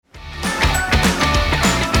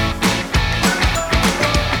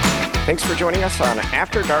Thanks for joining us on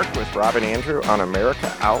After Dark with Rob and Andrew on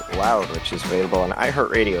America Out Loud, which is available on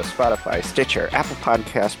iHeartRadio, Spotify, Stitcher, Apple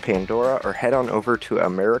Podcasts, Pandora, or head on over to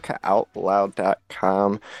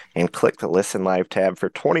americaoutloud.com and click the Listen Live tab for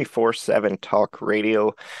 24/7 talk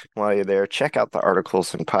radio. While you're there, check out the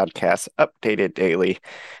articles and podcasts updated daily,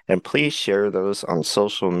 and please share those on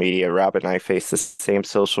social media. Rob and I face the same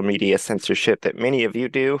social media censorship that many of you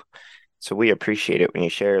do. So we appreciate it when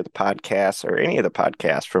you share the podcast or any of the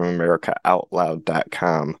podcasts from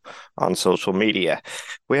americaoutloud.com on social media.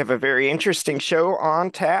 We have a very interesting show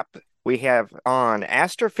on tap. We have on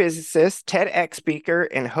astrophysicist, TEDx speaker,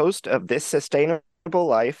 and host of This Sustainable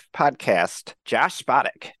Life podcast, Josh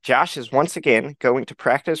Spodek. Josh is once again going to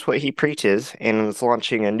practice what he preaches and is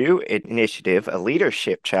launching a new initiative, a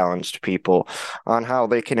leadership challenge to people on how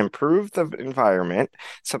they can improve the environment,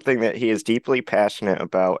 something that he is deeply passionate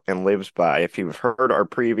about and lives by. If you've heard our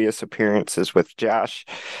previous appearances with Josh,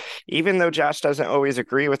 even though Josh doesn't always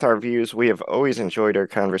agree with our views, we have always enjoyed our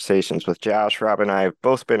conversations with Josh. Rob and I have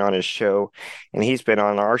both been on his show, and he's been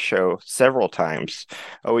on our show several times,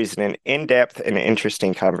 always in an in-depth and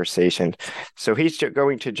interesting conversation. So he's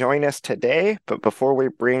going to join us today, but before we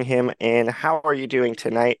bring him in, how are you doing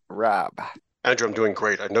tonight, Rob? Andrew, I'm doing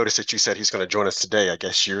great. I noticed that you said he's going to join us today. I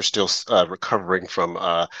guess you're still recovering from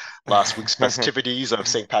last week's festivities of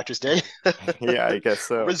St. Patrick's Day. Yeah, I guess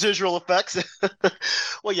so. Residual effects.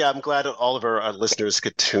 Well, yeah, I'm glad that all of our listeners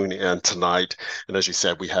could tune in tonight. And as you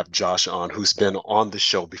said, we have Josh on, who's been on the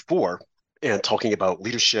show before and talking about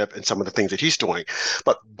leadership and some of the things that he's doing.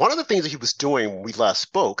 But one of the things that he was doing when we last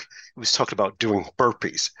spoke, he was talking about doing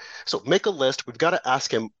burpees. So make a list. We've got to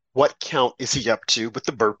ask him what count is he up to with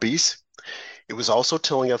the burpees. It was also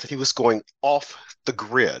telling us that he was going off the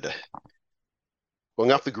grid.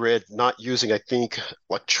 Going off the grid, not using, I think,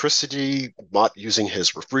 electricity, not using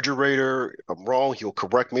his refrigerator. If I'm wrong, he'll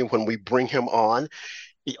correct me when we bring him on.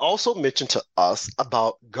 He also mentioned to us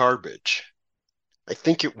about garbage. I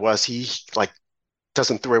think it was he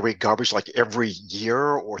doesn't throw away garbage like every year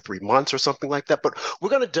or 3 months or something like that. But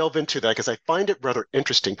we're going to delve into that because I find it rather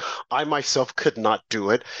interesting. I myself could not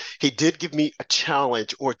do it. He did give me a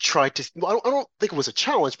challenge or try to, I don't think it was a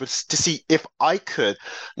challenge, but to see if I could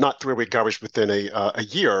not throw away garbage within a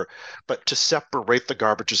year, but to separate the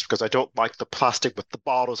garbages because I don't like the plastic with the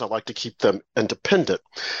bottles. I like to keep them independent.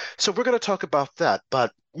 So we're going to talk about that,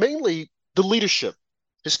 but mainly the leadership,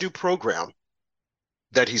 his new program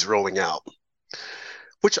that he's rolling out,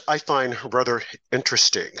 which I find rather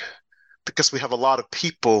interesting because we have a lot of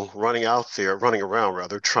people running around,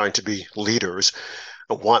 trying to be leaders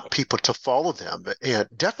and want people to follow them. And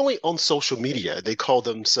definitely on social media, they call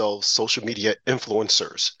themselves social media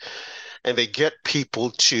influencers. And they get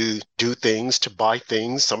people to do things, to buy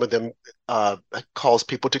things. Some of them cause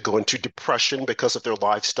people to go into depression because of their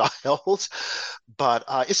lifestyles. But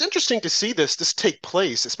it's interesting to see this take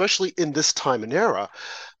place, especially in this time and era.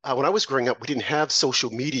 When I was growing up, we didn't have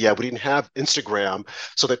social media. We didn't have Instagram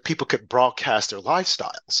so that people could broadcast their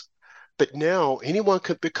lifestyles. But now anyone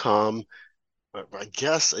could become, I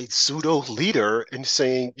guess, a pseudo leader and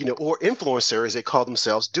saying, or influencer, as they call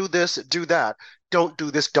themselves, do this, do that, don't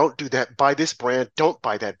do this, don't do that, buy this brand, don't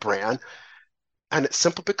buy that brand. And it's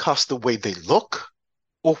simply because the way they look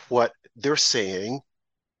or what they're saying,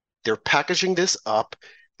 they're packaging this up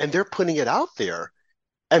and they're putting it out there.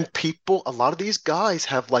 And people, a lot of these guys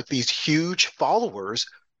have like these huge followers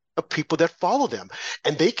of people that follow them.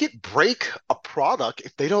 And they could break a product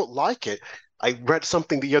if they don't like it. I read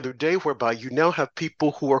something the other day whereby you now have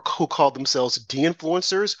people who call themselves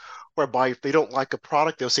de-influencers, whereby if they don't like a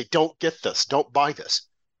product, they'll say, don't get this, don't buy this.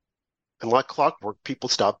 And like clockwork, people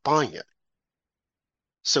stop buying it.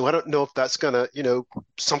 So I don't know if that's going to,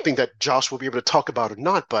 something that Josh will be able to talk about or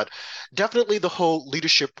not, but definitely the whole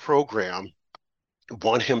leadership program,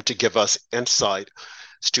 want him to give us insight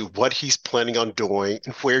as to what he's planning on doing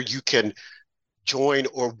and where you can join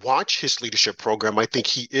or watch his leadership program. I think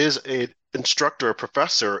he is an instructor, a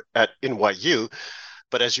professor at NYU,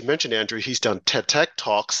 but as you mentioned, Andrew, he's done TED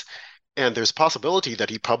Talks, and there's a possibility that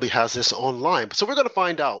he probably has this online. So we're going to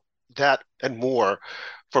find out that and more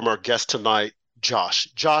from our guest tonight, Josh.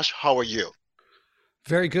 Josh, how are you?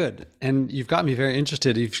 Very good. And you've got me very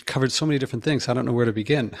interested. You've covered so many different things. I don't know where to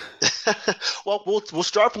begin. Well, we'll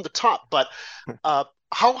start from the top, but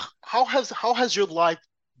how has your life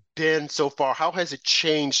been so far? How has it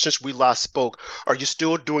changed since we last spoke? Are you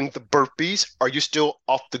still doing the burpees? Are you still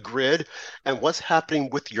off the grid? And what's happening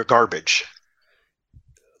with your garbage?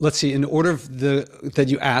 Let's see, in order that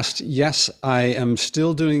you asked, yes, I am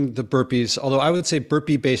still doing the burpees, although I would say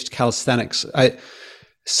burpee-based calisthenics.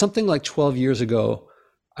 Something like 12 years ago,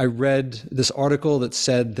 I read this article that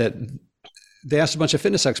said that they asked a bunch of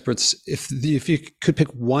fitness experts if you could pick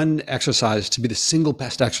one exercise to be the single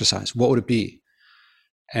best exercise, what would it be?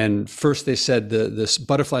 And first they said this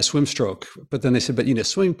butterfly swim stroke, but then they said, but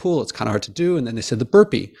swimming pool, it's kind of hard to do. And then they said the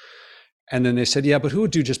burpee. And then they said, yeah, but who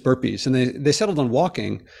would do just burpees? And they settled on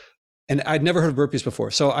walking. And I'd never heard of burpees before.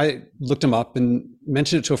 So I looked them up and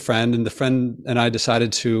mentioned it to a friend, and the friend and I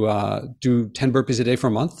decided to do 10 burpees a day for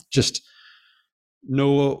a month, just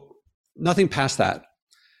nothing past that.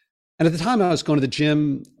 And at the time I was going to the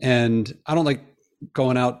gym, and I don't like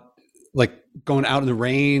going out in the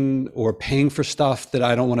rain or paying for stuff that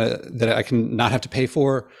I can not have to pay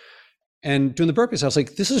for. And doing the burpees, I was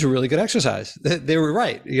like, this is a really good exercise. They were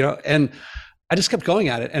right, and I just kept going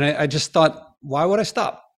at it. And I just thought, why would I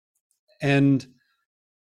stop? And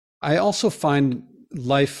I also find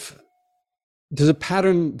there's a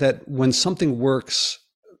pattern that when something works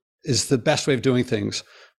is the best way of doing things,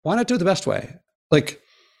 why not do it the best way? Like,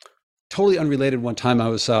 totally unrelated, one time I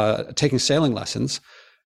was taking sailing lessons.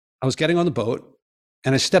 I was getting on the boat,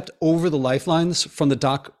 and I stepped over the lifelines from the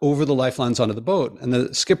dock over the lifelines onto the boat. And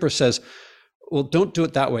the skipper says, well, don't do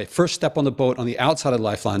it that way. First step on the boat on the outside of the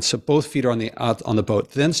lifeline, so both feet are on the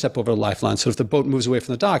boat. Then step over the lifeline, so if the boat moves away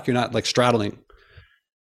from the dock, you're not like straddling.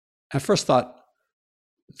 I first thought,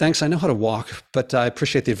 thanks, I know how to walk, but I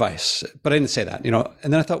appreciate the advice. But I didn't say that,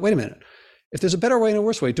 And then I thought, wait a minute, if there's a better way and a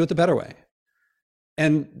worse way, do it the better way.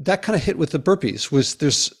 And that kind of hit with the burpees.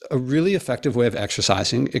 There's a really effective way of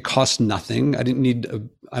exercising. It costs nothing. I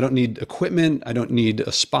don't need equipment. I don't need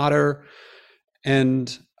a spotter.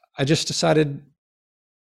 And I just decided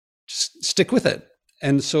just stick with it.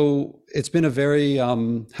 And so it's been a very, how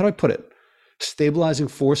do I put it? Stabilizing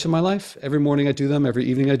force in my life. Every morning I do them, every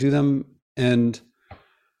evening I do them. And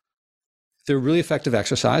they're really effective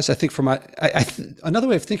exercise. I think another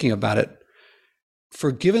way of thinking about it, for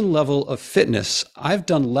a given level of fitness, I've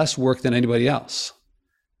done less work than anybody else,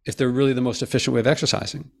 if they're really the most efficient way of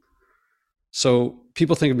exercising. So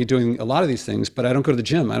people think of me doing a lot of these things, but I don't go to the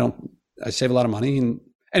gym. I save a lot of money. And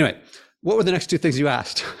anyway, what were the next two things you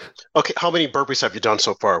asked? Okay, how many burpees have you done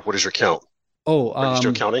so far? What is your count? Are you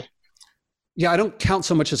still counting? Yeah, I don't count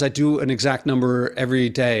so much as I do an exact number every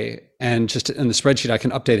day, and just in the spreadsheet I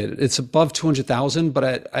can update it. It's above 200,000,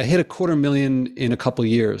 but I hit 250,000 in a couple of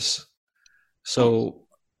years. So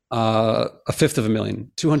a fifth of a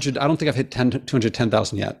million. 200. I don't think I've hit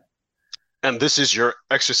 210,000 yet. And this is your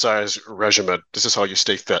exercise regimen. This is how you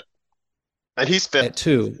stay fit. And he's fit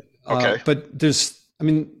too. Okay. But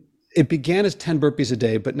it began as 10 burpees a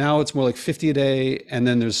day, but now it's more like 50 a day. And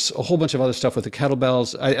then there's a whole bunch of other stuff with the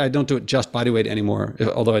kettlebells. I don't do it just body weight anymore,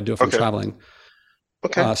 although I do it from traveling.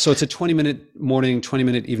 Okay. So it's a 20-minute morning,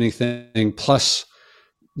 20-minute evening thing, plus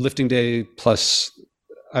lifting day, plus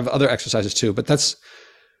I have other exercises too. But that's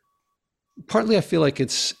partly, I feel like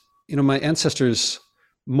it's, my ancestors,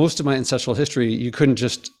 most of my ancestral history, you couldn't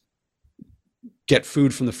just get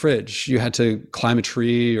food from the fridge. You had to climb a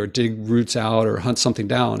tree or dig roots out or hunt something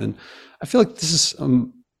down. And I feel like this is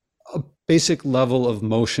a basic level of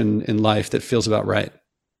motion in life that feels about right.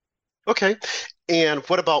 Okay. And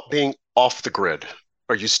what about being off the grid?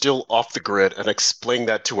 Are you still off the grid? And explain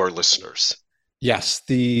that to our listeners. Yes.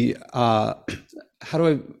 Where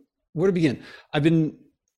to begin? I've been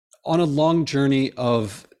on a long journey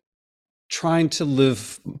of trying to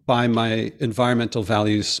live by my environmental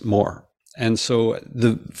values more. And so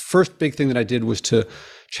the first big thing that I did was to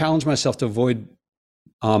challenge myself to avoid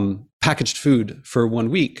packaged food for 1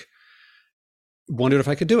 week. Wondered if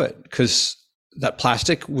I could do it, because that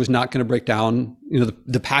plastic was not going to break down.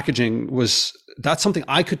 The packaging that's something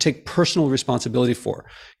I could take personal responsibility for.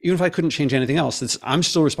 Even if I couldn't change anything else, I'm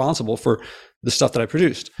still responsible for the stuff that I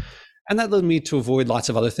produced. And that led me to avoid lots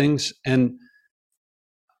of other things. And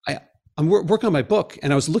I'm working on my book,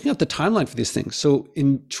 and I was looking up the timeline for these things. So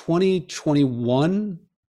in 2021,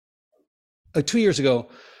 2 years ago,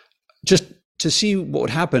 just to see what would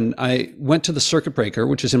happen, I went to the circuit breaker,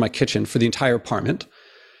 which is in my kitchen, for the entire apartment.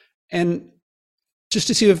 And just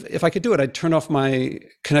to see if I could do it, I'd turn off my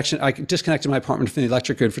connection. I disconnected my apartment from the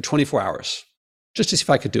electric grid for 24 hours, just to see if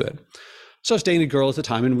I could do it. So I was dating a girl at the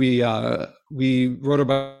time, and we rode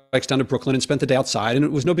our bikes down to Brooklyn and spent the day outside, and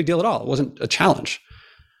it was no big deal at all. It wasn't a challenge.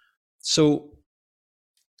 So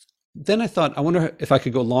then I thought, I wonder if I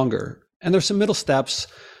could go longer. And there's some middle steps.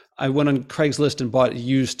 I went on Craigslist and bought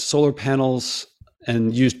used solar panels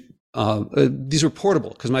and used, these were portable,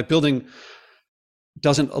 because my building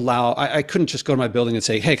doesn't allow, I couldn't just go to my building and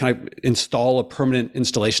say, hey, can I install a permanent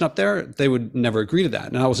installation up there? They would never agree to that.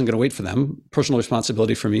 And I wasn't going to wait for them. Personal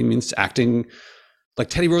responsibility for me means acting like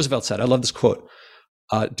Teddy Roosevelt said. I love this quote.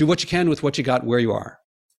 Do what you can with what you got where you are.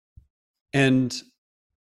 And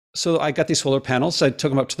so I got these solar panels. I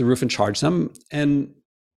took them up to the roof and charged them. And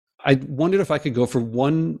I wondered if I could go for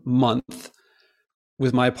 1 month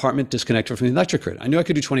with my apartment disconnected from the electric grid. I knew I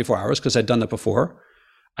could do 24 hours because I'd done that before.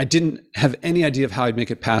 I didn't have any idea of how I'd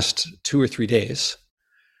make it past 2 or 3 days.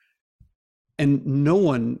 And no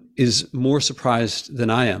one is more surprised than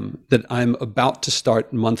I am that I'm about to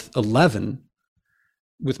start month 11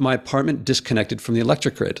 with my apartment disconnected from the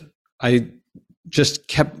electric grid. I just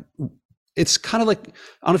kept, it's kind of like,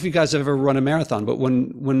 I don't know if you guys have ever run a marathon, but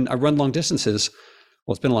when I run long distances,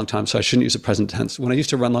 well, it's been a long time, so I shouldn't use the present tense. When I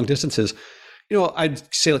used to run long distances,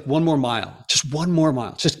 I'd say like 1 more mile, just 1 more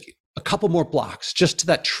mile, just a couple more blocks, just to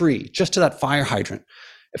that tree, just to that fire hydrant.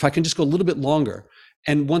 If I can just go a little bit longer.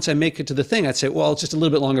 And once I make it to the thing, I'd say, well, it's just a little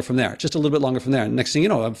bit longer from there, just a little bit longer from there. And next thing you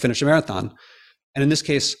know, I've finished a marathon. And in this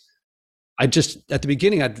case, at the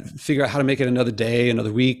beginning, I'd figure out how to make it another day,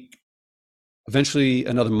 another week, eventually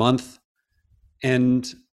another month.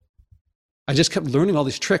 And I just kept learning all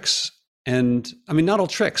these tricks. And I mean, not all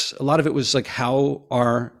tricks. A lot of it was like how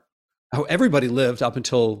everybody lived up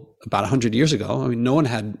until about 100 years ago. I mean, no one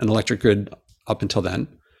had an electric grid up until then.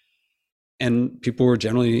 And people were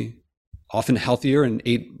generally often healthier and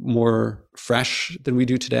ate more fresh than we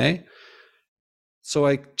do today. So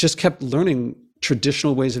I just kept learning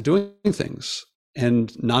traditional ways of doing things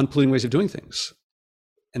and non-polluting ways of doing things.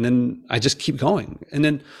 And then I just keep going. And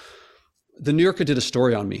then the New Yorker did a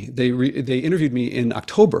story on me. They interviewed me in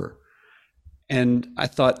October. And I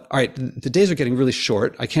thought, all right, the days are getting really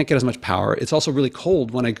short. I can't get as much power. It's also really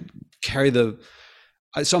cold when I carry so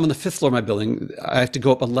I'm on the 5th floor of my building. I have to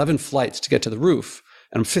go up 11 flights to get to the roof.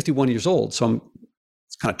 And I'm 51 years old, so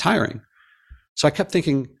it's kind of tiring. So I kept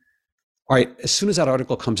thinking, all right, as soon as that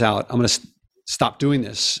article comes out, I'm going to stop doing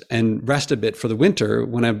this and rest a bit for the winter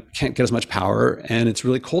when I can't get as much power and it's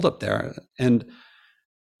really cold up there. And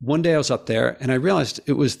one day I was up there and I realized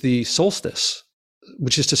it was the solstice,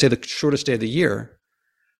 which is to say the shortest day of the year,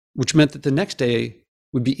 which meant that the next day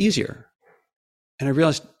would be easier. And I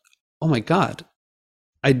realized, oh my God,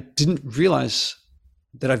 I didn't realize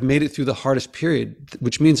that I've made it through the hardest period,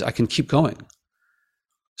 which means I can keep going.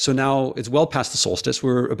 So now it's well past the solstice.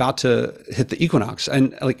 We're about to hit the equinox.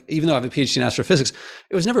 And like, even though I have a PhD in astrophysics,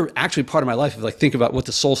 it was never actually part of my life of like think about what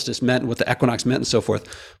the solstice meant and what the equinox meant and so forth.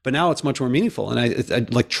 But now it's much more meaningful. And I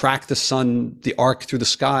like track the sun, the arc through the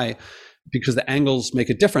sky, because the angles make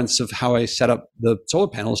a difference of how I set up the solar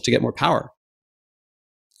panels to get more power.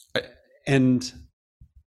 And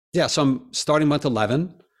yeah, so I'm starting month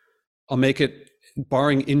 11. I'll make it,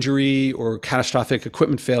 barring injury or catastrophic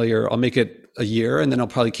equipment failure, I'll make it a year and then I'll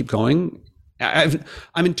probably keep going.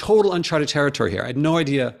 I'm in total uncharted territory here. I had no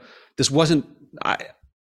idea. I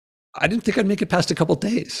didn't think I'd make it past a couple of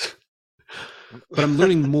days, but I'm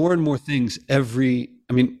learning more and more things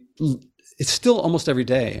it's still almost every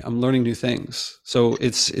day I'm learning new things. So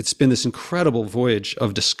it's been this incredible voyage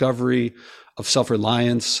of discovery, of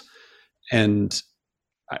self-reliance, and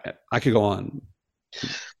I could go on.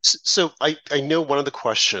 So I know one of the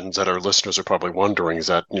questions that our listeners are probably wondering is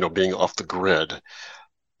that, being off the grid,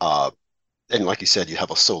 and like you said, you have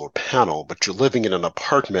a solar panel, but you're living in an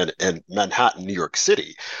apartment in Manhattan, New York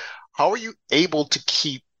City. How are you able to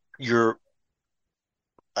keep do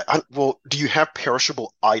you have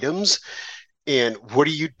perishable items? And what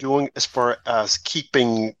are you doing as far as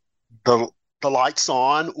keeping the lights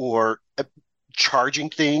on or charging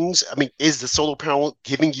things? I mean, is the solar panel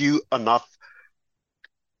giving you enough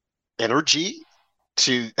energy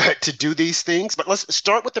to do these things? But let's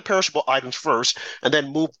start with the perishable items first and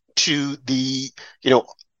then move to the,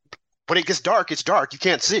 when it gets dark, it's dark. You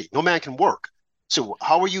can't see. No man can work. So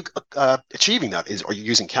how are you achieving that? Are you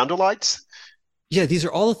using candlelights? Yeah, these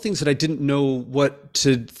are all the things that I didn't know what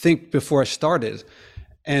to think before I started.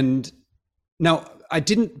 And now I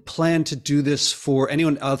didn't plan to do this for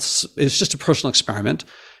anyone else. It's just a personal experiment.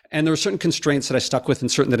 And there were certain constraints that I stuck with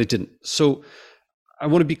and certain that I didn't. So I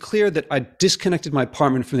want to be clear that I disconnected my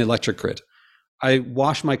apartment from the electric grid. I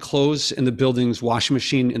wash my clothes in the building's washing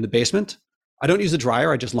machine in the basement. I don't use the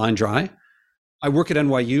dryer, I just line dry. I work at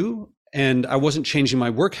NYU and I wasn't changing my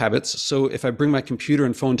work habits. So if I bring my computer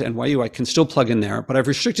and phone to NYU, I can still plug in there, but I've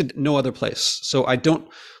restricted no other place. So I don't,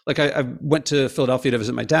 I went to Philadelphia to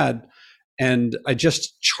visit my dad and I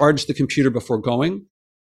just charged the computer before going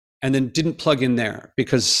and then didn't plug in there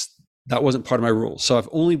because that wasn't part of my rule. So I've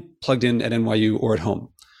only plugged in at NYU or at home.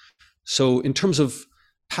 So in terms of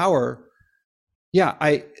power, yeah,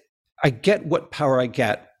 I get what power I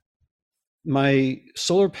get. My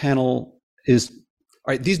solar panel is,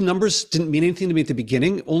 all right, these numbers didn't mean anything to me at the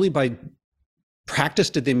beginning. Only by practice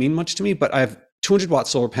did they mean much to me, but I have 200 watt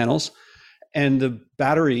solar panels and the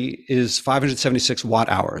battery is 576 watt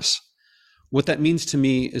hours. What that means to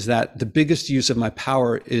me is that the biggest use of my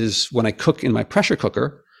power is when I cook in my pressure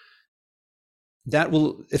cooker. That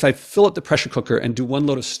will, if I fill up the pressure cooker and do 1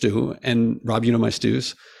 load of stew, and Rob, you know my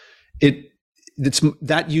stews,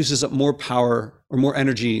 that uses up more power or more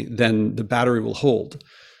energy than the battery will hold.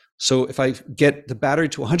 So if I get the battery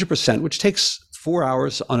to 100%, which takes 4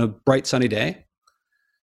 hours on a bright sunny day,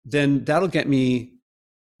 then that'll get me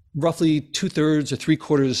roughly 2/3 or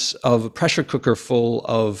 3/4 of a pressure cooker full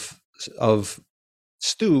of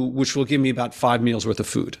stew, which will give me about 5 meals worth of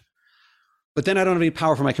food. But then I don't have any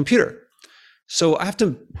power for my computer. So I have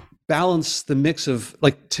to balance the mix of,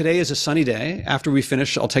 like, today is a sunny day. After we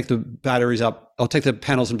finish, I'll take the batteries up. I'll take the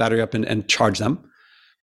panels and battery up and charge them.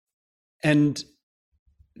 And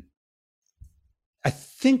I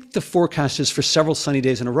think the forecast is for several sunny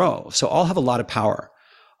days in a row. So I'll have a lot of power.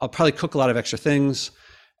 I'll probably cook a lot of extra things.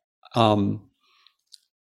 But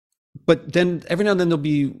then every now and then there'll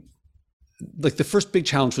be, like, the first big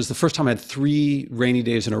challenge was the first time I had 3 rainy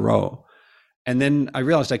days in a row. And then I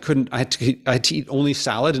realized I had to eat only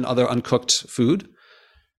salad and other uncooked food.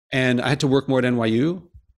 And I had to work more at NYU.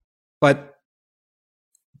 But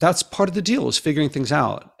that's part of the deal, is figuring things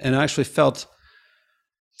out. And I actually felt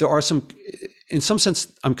there are in some sense,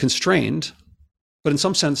 I'm constrained, but in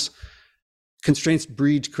some sense, constraints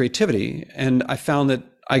breed creativity. And I found that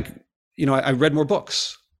I read more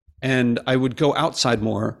books, and I would go outside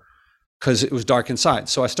more because it was dark inside.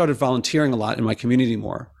 So I started volunteering a lot in my community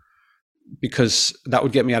more, because that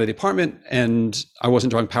would get me out of the apartment, and I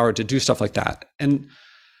wasn't drawing power to do stuff like that. And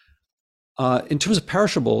in terms of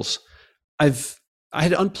perishables, I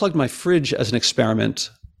had unplugged my fridge as an experiment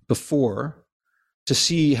before to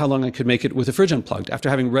see how long I could make it with the fridge unplugged, after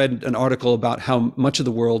having read an article about how much of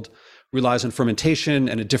the world relies on fermentation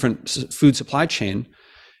and a different food supply chain.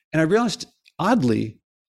 And I realized, oddly,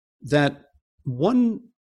 that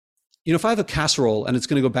if I have a casserole and it's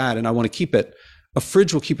going to go bad and I want to keep it, a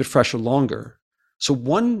fridge will keep it fresher longer. So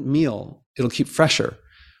one meal, it'll keep fresher.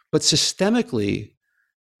 But systemically,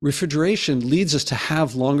 refrigeration leads us to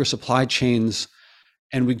have longer supply chains,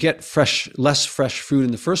 and we get less fresh food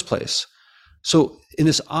in the first place. So in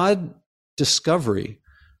this odd discovery,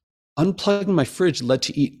 unplugging my fridge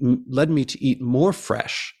led me to eat more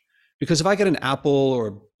fresh. Because if I get an apple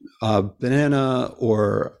or a banana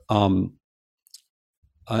or an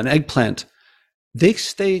eggplant, they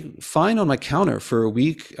stay fine on my counter for a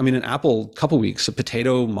week. I mean, an apple, a couple weeks, a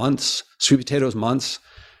potato, months, sweet potatoes, months,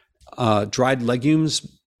 dried legumes,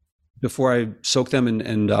 before I soak them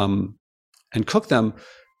and cook them,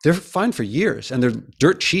 they're fine for years, and they're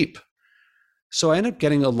dirt cheap. So I end up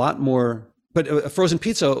getting a lot more, but a frozen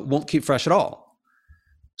pizza won't keep fresh at all.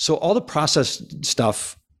 So all the processed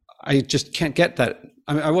stuff, I just can't get that.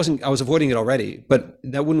 I mean, I was avoiding it already, but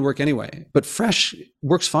that wouldn't work anyway. But fresh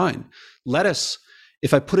works fine. Lettuce,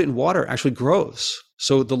 if I put it in water, actually grows.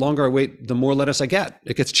 So the longer I wait, the more lettuce I get.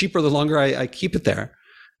 It gets cheaper the longer I keep it there.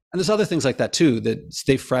 And there's other things like that too that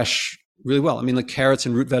stay fresh really well. I mean, like carrots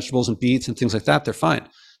and root vegetables and beets and things like that, they're fine.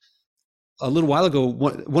 A little while ago,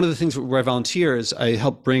 one of the things where I volunteer is I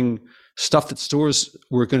help bring stuff that stores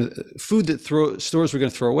were going to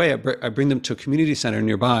throw away. I bring them to a community center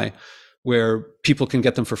nearby where people can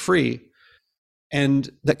get them for free. And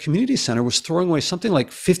that community center was throwing away something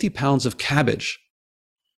like 50 pounds of cabbage.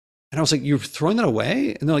 And I was like, "You're throwing that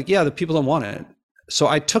away?" And they're like, "Yeah, the people don't want it." So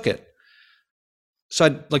I took it. So I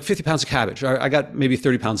had like 50 pounds of cabbage. I got maybe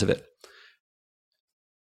 30 pounds of it.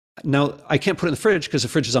 Now I can't put it in the fridge because the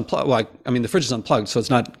fridge is unplugged. Well, the fridge is unplugged, so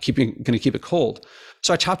it's not going to keep it cold.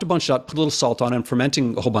 So I chopped a bunch up, put a little salt on it, I'm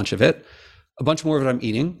fermenting a whole bunch of it. A bunch more of it I'm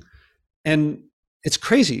eating. And it's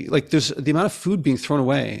crazy. Like, there's the amount of food being thrown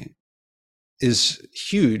away is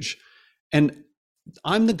huge. And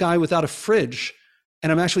I'm the guy without a fridge,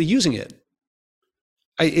 and I'm actually using it.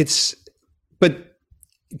 But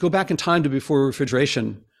go back in time to before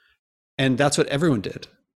refrigeration, and that's what everyone did,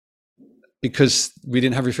 because we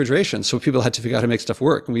didn't have refrigeration. So people had to figure out how to make stuff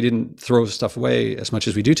work, and we didn't throw stuff away as much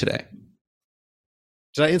as we do today.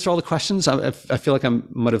 Did I answer all the questions? I feel like I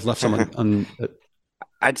might have left some on.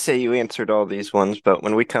 I'd say you answered all these ones, but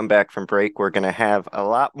when we come back from break, we're going to have a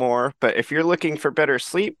lot more. But if you're looking for better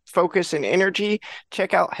sleep, focus, and energy,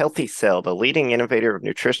 check out Healthy Cell, the leading innovator of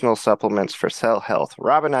nutritional supplements for cell health.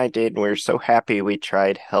 Rob and I did, and we were so happy we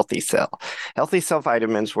tried Healthy Cell. Healthy Cell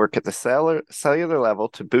vitamins work at the cellular level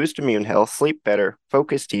to boost immune health, sleep better,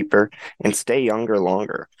 focus deeper, and stay younger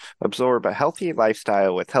longer. Absorb a healthy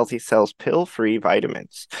lifestyle with Healthy Cell's pill-free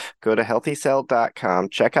vitamins. Go to healthycell.com,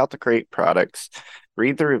 check out the great products,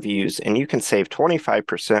 read the reviews, and you can save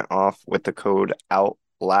 25% off with the code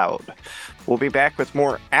Loud. We'll be back with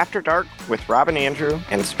more After Dark with Rob and Andrew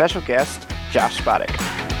and special guest Josh Spodek.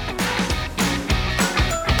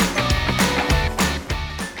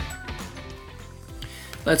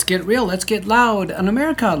 Let's get real, let's get loud on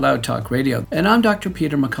America Out Loud Talk Radio. And I'm Dr.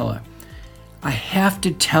 Peter McCullough. I have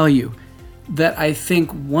to tell you that I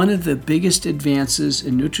think one of the biggest advances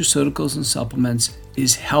in nutraceuticals and supplements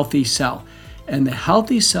is Healthy Cell. And the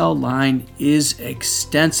Healthy Cell line is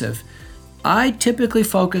extensive. I typically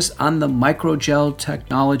focus on the microgel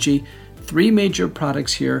technology. 3 major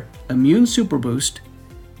products here: Immune Super Boost,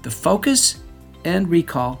 the Focus and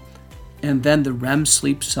Recall, and then the REM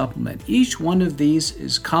sleep supplement. Each one of these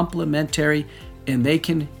is complementary, and they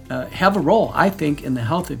can have a role, I think, in the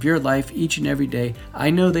health of your life each and every day. I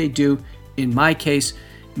know they do in my case.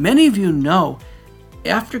 Many of you know,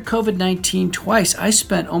 after COVID-19 twice, I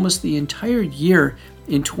spent almost the entire year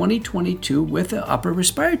in 2022 with an upper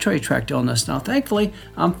respiratory tract illness. Now, thankfully,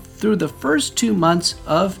 I'm through the first 2 months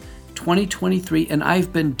of 2023, and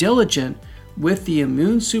I've been diligent with the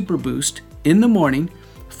Immune Super Boost in the morning,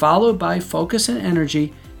 followed by Focus and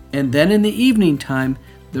Energy, and then in the evening time,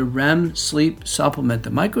 the REM sleep supplement. The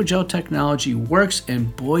microgel technology works,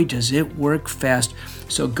 and boy, does it work fast.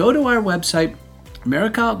 So go to our website,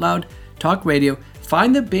 America Out Loud Talk Radio,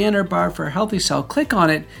 find the banner bar for Healthy Cell, click on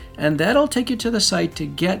it, and that'll take you to the site to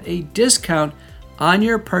get a discount on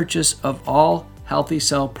your purchase of all Healthy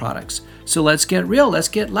Cell products. So let's get real, let's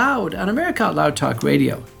get loud on America Out Loud Talk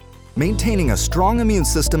Radio. Maintaining a strong immune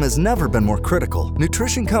system has never been more critical.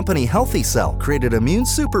 Nutrition company Healthy Cell created Immune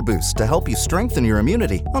Super Boost to help you strengthen your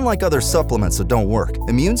immunity, unlike other supplements that don't work.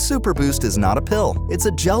 Immune Super Boost is not a pill. It's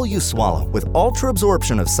a gel you swallow with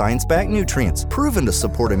ultra-absorption of science-backed nutrients proven to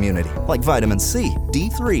support immunity, like vitamin C,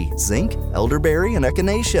 D3, zinc, elderberry, and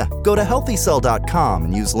echinacea. Go to healthycell.com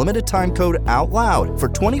and use limited time code OUTLOUD for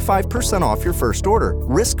 25% off your first order.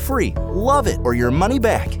 Risk-free. Love it or your money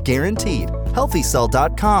back. Guaranteed.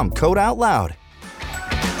 healthycell.com, code OUTLOUD.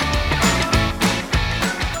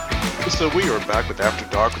 So we are back with After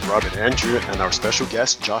Dark with Rob and Andrew and our special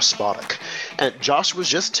guest, Josh Spodek. And Josh was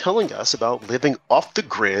just telling us about living off the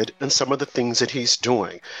grid and some of the things that he's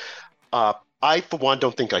doing. I, for one,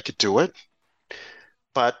 don't think I could do it.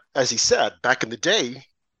 But as he said, back in the day,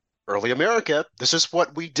 early America, this is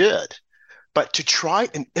what we did. But to try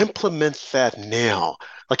and implement that now,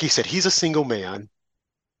 like he said, he's a single man.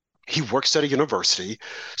 He works at a university,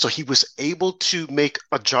 so he was able to make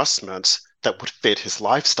adjustments that would fit his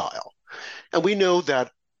lifestyle. And we know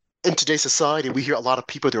that in today's society, we hear a lot of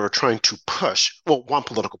people that are trying to push, well, one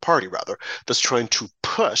political party rather, that's trying to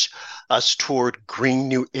push us toward green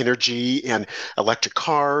new energy and electric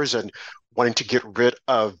cars and wanting to get rid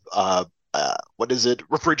of,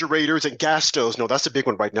 refrigerators and gas stoves. No, that's a big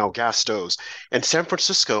one right now, gas stoves. In San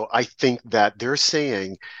Francisco, I think that they're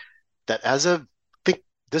saying that as of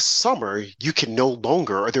this summer, you can no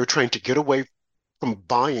longer, or they're trying to get away from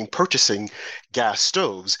purchasing gas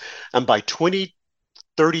stoves. And by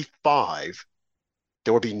 2035,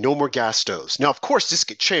 there will be no more gas stoves. Now, of course, this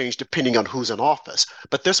could change depending on who's in office,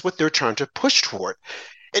 but that's what they're trying to push toward.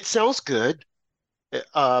 It sounds good.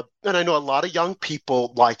 And I know a lot of young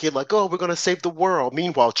people like it, like, oh, we're going to save the world.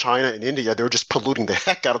 Meanwhile, China and India, they're just polluting the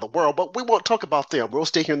heck out of the world, but we won't talk about them. We'll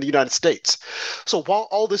stay here in the United States. So while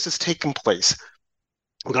all this is taking place,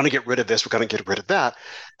 we're going to get rid of this, we're going to get rid of that.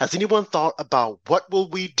 Has anyone thought about what will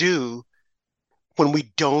we do when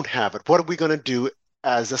we don't have it? What are we going to do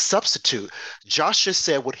as a substitute? Josh just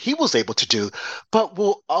said what he was able to do, but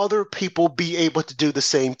will other people be able to do the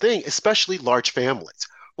same thing, especially large families?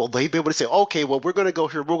 Will they be able to say, okay, well, we're going to go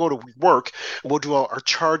here, we'll go to work, we'll do our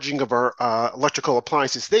charging of our electrical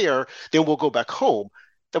appliances there, then we'll go back home.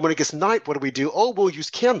 Then when it gets night, what do? Oh, we'll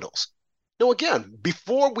use candles. Now, again,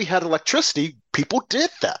 before we had electricity, people did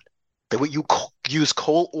that. They would use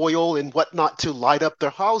coal, oil, and whatnot to light up their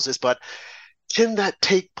houses. But can that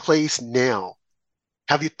take place now?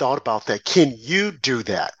 Have you thought about that? Can you do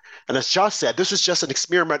that? And as Josh said, this was just an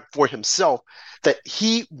experiment for himself that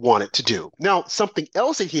he wanted to do. Now, something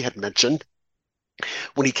else that he had mentioned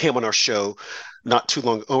when he came on our show not too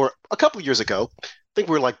long, or a couple of years ago, I think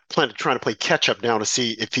we were trying to play catch up now to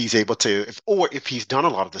see if he's able to, if he's done a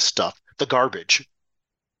lot of this stuff. The garbage,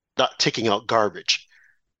 not taking out garbage.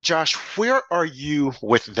 Josh, where are you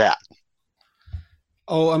with that?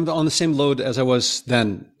 Oh, I'm on the same load as I was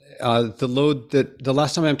then. The load that the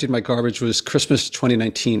last time I emptied my garbage was Christmas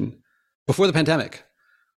 2019, before the pandemic.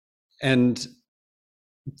 And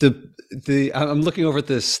I'm looking over at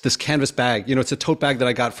this canvas bag. You know, it's a tote bag that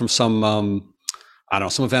I got from some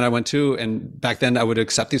some event I went to. And back then I would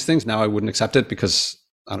accept these things. Now I wouldn't accept it because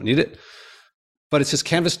I don't need it. but it's this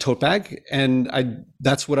canvas tote bag, and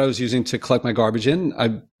that's what I was using to collect my garbage in.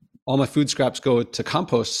 All my food scraps go to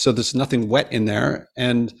compost, so there's nothing wet in there,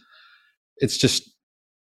 and it's just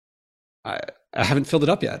I haven't filled it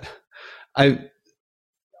up yet.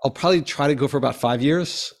 I'll probably try to go for about 5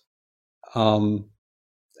 years, and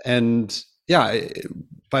yeah,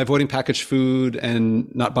 by avoiding packaged food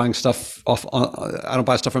and not buying stuff I don't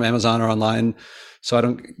buy stuff from Amazon or online,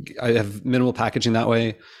 so I have minimal packaging that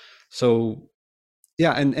way. So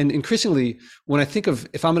yeah, and increasingly, when I think of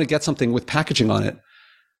if I'm going to get something with packaging on it,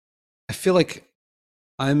 I feel like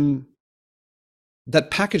that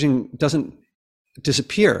packaging doesn't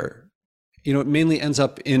disappear. It mainly ends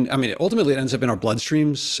up ultimately it ends up in our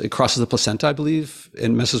bloodstreams. It crosses the placenta, I believe,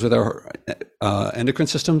 and messes with our endocrine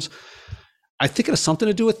systems. I think it has something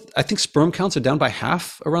to do with, I think sperm counts are down by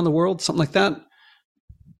half around the world, something like that.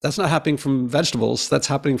 That's not happening from vegetables. That's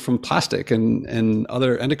happening from plastic and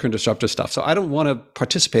other endocrine disruptor stuff. So I don't want to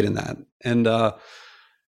participate in that. And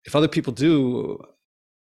if other people do,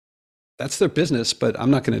 that's their business. But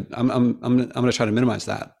I'm not going to. I'm going to try to minimize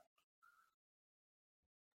that.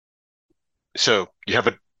 So you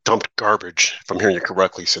haven't dumped garbage, if I'm hearing you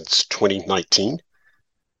correctly, since 2019?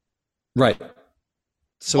 Right.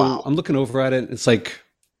 So wow. I'm looking over at it. It's like,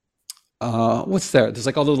 what's there? There's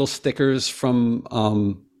like all the little stickers from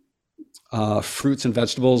fruits and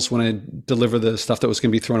vegetables when I deliver the stuff that was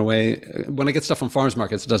going to be thrown away. When I get stuff from farmers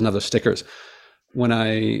markets, it doesn't have those stickers. When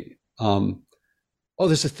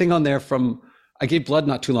there's a thing on there I gave blood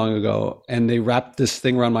not too long ago, and they wrapped this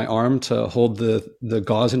thing around my arm to hold the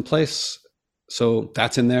gauze in place. So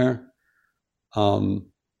that's in there. I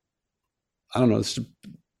don't know. It's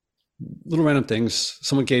little random things.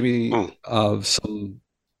 Someone gave me some,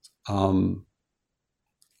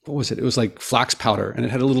 what was it? It was like flax powder, and it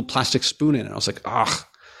had a little plastic spoon in it. I was like, I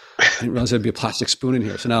didn't realize there'd be a plastic spoon in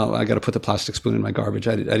here. So now I got to put the plastic spoon in my garbage.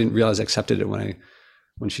 I didn't realize I accepted it when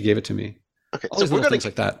she gave it to me. Okay, all these little things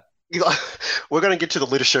like that. We're going to get to the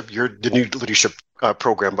the new leadership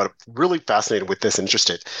program, but I'm really fascinated with this,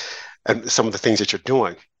 interested, and some of the things that you're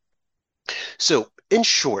doing. So, in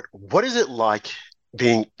short, what is it like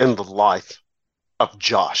being in the life of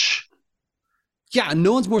Josh? Yeah,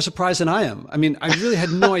 no one's more surprised than I am. I mean, I really had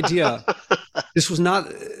no idea. This was not,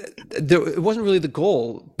 it wasn't really the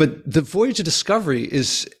goal, but the voyage of discovery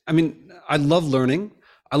is, I love learning.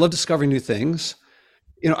 I love discovering new things.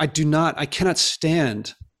 I cannot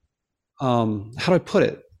stand, how do I put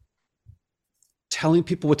it? Telling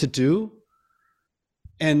people what to do.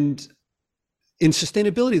 And in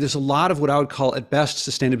sustainability, there's a lot of what I would call at best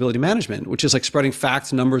sustainability management, which is like spreading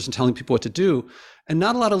facts, numbers, and telling people what to do, and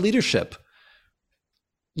not a lot of leadership.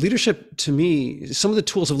 Leadership, to me, some of the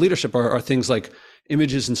tools of leadership are things like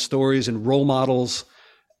images and stories and role models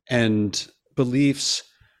and beliefs.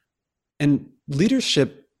 And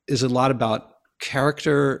leadership is a lot about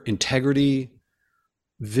character, integrity,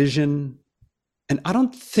 vision. And I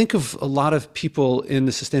don't think of a lot of people in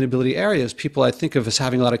the sustainability areas, people I think of as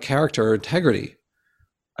having a lot of character or integrity.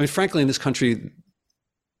 Frankly, in this country,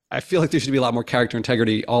 I feel like there should be a lot more character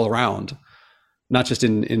integrity all around, not just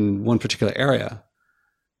in one particular area.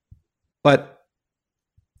 But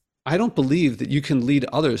I don't believe that you can lead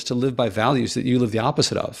others to live by values that you live the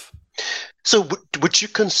opposite of. So would you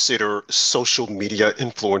consider social media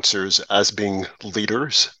influencers as being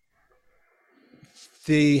leaders?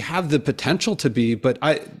 They have the potential to be, but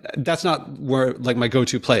that's not where like my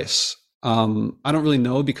go-to place. I don't really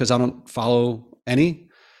know because I don't follow any.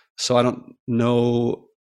 So I don't know.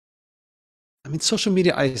 Social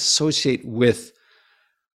media I associate with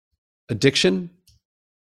addiction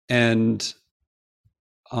and,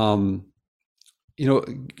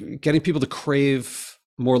 getting people to crave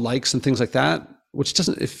more likes and things like that, which I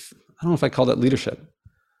don't know if I call that leadership.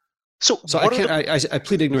 So I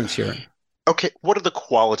plead ignorance here. Okay. What are the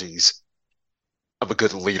qualities of a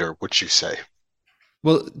good leader, would you say?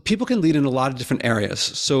 Well, people can lead in a lot of different areas.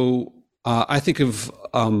 So I think of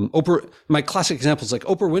Oprah. My classic examples like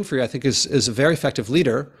Oprah Winfrey, I think is a very effective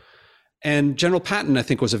leader. And General Patton, I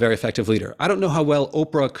think, was a very effective leader. I don't know how well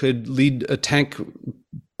Oprah could lead a tank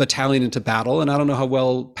battalion into battle, and I don't know how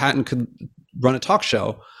well Patton could run a talk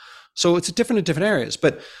show. So it's different in different areas.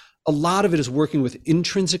 But a lot of it is working with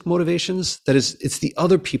intrinsic motivations. That is, it's the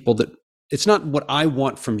other people that, it's not what I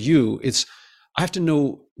want from you. It's, I have to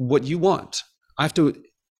know what you want. I have to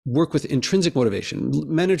work with intrinsic motivation.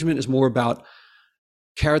 Management is more about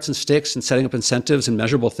carrots and sticks and setting up incentives and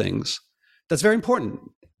measurable things. That's very important.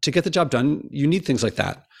 To get the job done, you need things like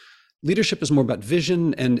that. Leadership is more about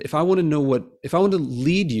vision. And if I want to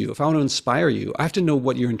lead you, if I want to inspire you, I have to know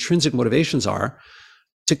what your intrinsic motivations are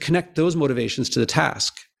to connect those motivations to the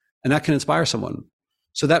task. and that can inspire someone.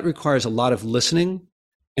 So that requires a lot of listening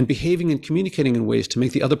and behaving and communicating in ways to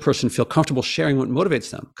make the other person feel comfortable sharing what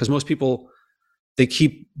motivates them. Because most people, they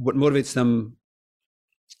keep what motivates them,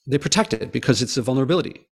 they protect it because it's a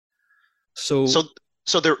vulnerability. So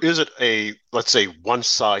there isn't a, let's say, one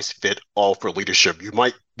size fit all for leadership. You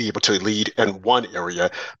might be able to lead in one area,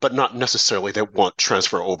 but not necessarily that won't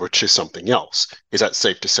transfer over to something else. Is that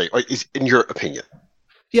safe to say, or in your opinion?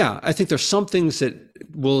 Yeah, I think there's some things that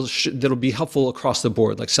that'll be helpful across the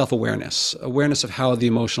board, like self-awareness, awareness of how the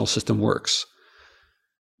emotional system works.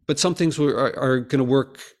 But some things are going to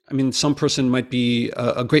work. I mean, some person might be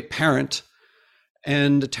a great parent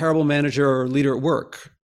and a terrible manager or leader at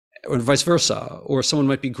work, or vice versa. Or someone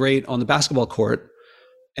might be great on the basketball court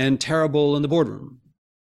and terrible in the boardroom.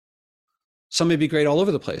 Some may be great all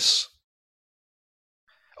over the place.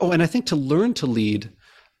 Oh, and I think to learn to lead,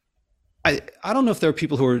 I don't know if there are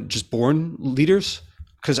people who are just born leaders,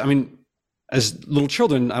 because I mean, as little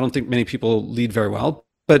children, I don't think many people lead very well,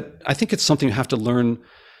 but I think it's something you have to learn.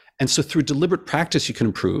 And so through deliberate practice, you can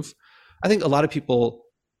improve. I think a lot of people,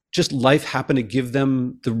 just life happened to give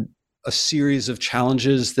them a series of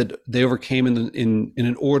challenges that they overcame in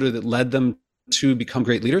an order that led them to become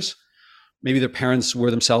great leaders. Maybe their parents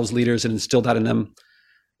were themselves leaders and instilled that in them.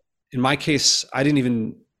 In my case, I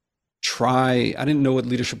didn't know what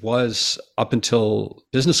leadership was up until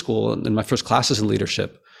business school and in my first classes in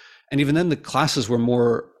leadership. And even then the classes were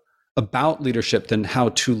more about leadership than how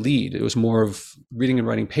to lead. It was more of reading and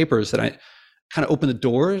writing papers that I kind of opened the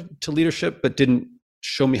door to leadership, but didn't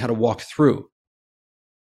show me how to walk through.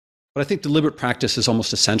 But I think deliberate practice is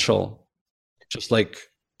almost essential. Just like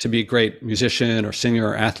to be a great musician or singer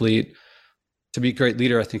or athlete, to be a great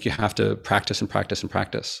leader, I think you have to practice and practice and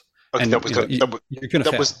practice. Okay, And you're going to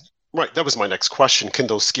fail. Right. That was my next question. Can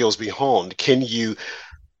those skills be honed? Can you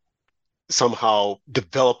somehow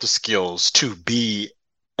develop the skills to be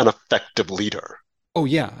an effective leader? Oh,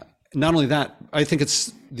 yeah. Not only that, I think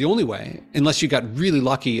it's the only way, unless you got really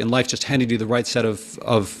lucky and life just handed you the right set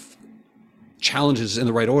of challenges in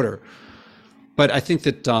the right order. But I think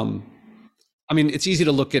that, I mean, it's easy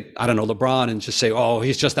to look at, I don't know, LeBron and just say, oh,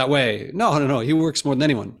 he's just that way. No. He works more than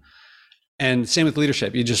anyone. And same with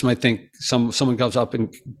leadership. You just might think someone goes up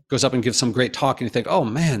and gives some great talk and you think, oh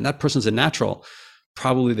man, that person's a natural.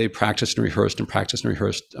 Probably they practiced and rehearsed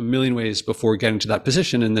a million ways before getting to that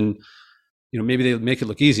position. And then, maybe they make it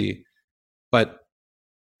look easy.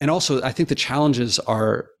 And also I think the challenges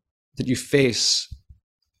that you face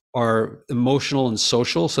are emotional and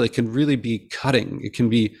social. So they can really be cutting. It can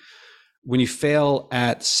be when you fail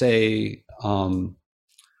at, say, to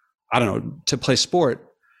play sport,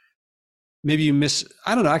 maybe you miss,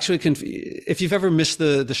 I don't know, actually, if you've ever missed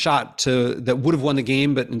the shot that would have won the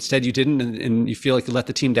game, but instead you didn't, and you feel like you let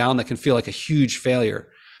the team down, that can feel like a huge failure.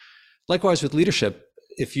 Likewise with leadership,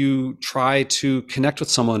 if you try to connect with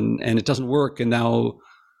someone and it doesn't work, and now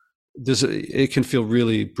it can feel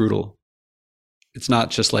really brutal. It's not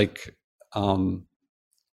just like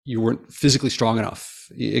you weren't physically strong enough.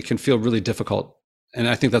 It can feel really difficult. And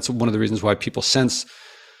I think that's one of the reasons why people sense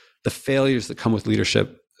the failures that come with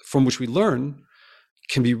leadership, from which we learn,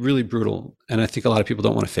 can be really brutal. And I think a lot of people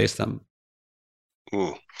don't want to face them.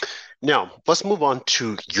 Now, let's move on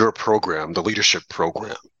to your program, the leadership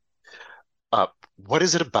program. What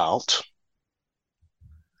is it about?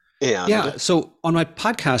 So on my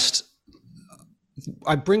podcast,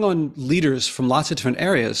 I bring on leaders from lots of different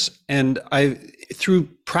areas. And through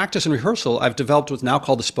practice and rehearsal, I've developed what's now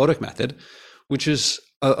called the Spodek method, which is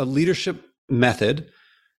a leadership method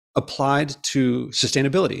applied to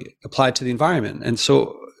sustainability, applied to the environment. And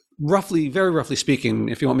so very roughly speaking,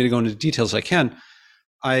 if you want me to go into details, I can.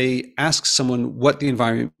 I ask someone what the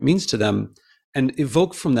environment means to them and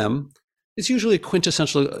evoke from them. It's usually a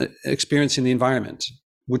quintessential experience in the environment,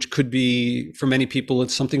 which could be, for many people,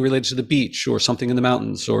 it's something related to the beach or something in the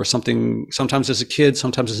mountains or something, sometimes as a kid,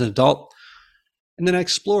 sometimes as an adult. And then I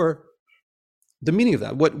explore the meaning of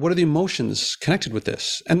that. What are the emotions connected with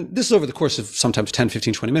this? And this is over the course of sometimes 10,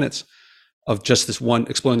 15, 20 minutes of just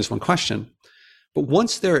exploring this one question. But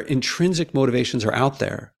once their intrinsic motivations are out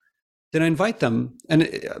there, then I invite them, and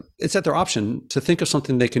it's at their option, to think of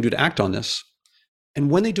something they can do to act on this. And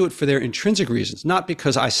when they do it for their intrinsic reasons, not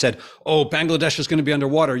because I said, oh, Bangladesh is going to be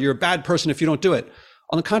underwater, you're a bad person if you don't do it.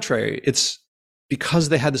 On the contrary, it's because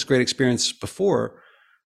they had this great experience before,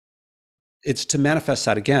 it's to manifest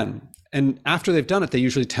that again. And after they've done it, they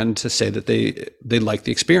usually tend to say that they like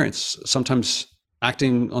the experience, sometimes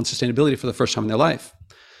acting on sustainability for the first time in their life.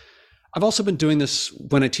 I've also been doing this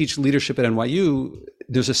when I teach leadership at NYU.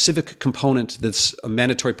 There's a civic component that's a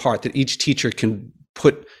mandatory part that each teacher can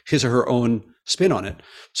put his or her own spin on it.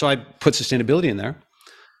 So I put sustainability in there.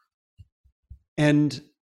 And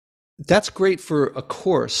that's great for a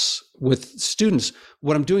course with students.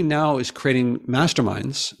 What I'm doing now is creating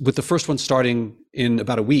masterminds, with the first one starting in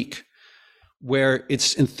about a week, where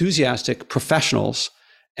it's enthusiastic professionals.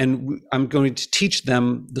 And I'm going to teach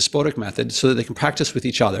them the Spodek method so that they can practice with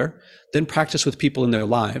each other, then practice with people in their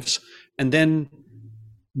lives. And then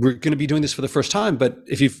we're going to be doing this for the first time. But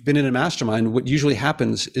if you've been in a mastermind, what usually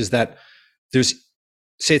happens is that there's,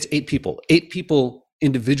 say it's 8 people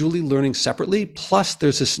individually learning separately, plus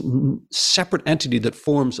there's this separate entity that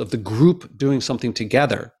forms of the group doing something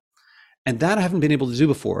together. And that I haven't been able to do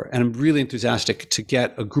before. And I'm really enthusiastic to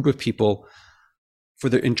get a group of people, for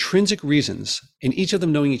their intrinsic reasons, in each of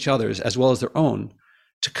them knowing each other's as well as their own,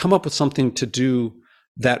 to come up with something to do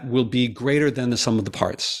that will be greater than the sum of the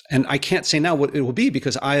parts. And I can't say now what it will be,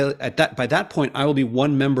 because by that point, I will be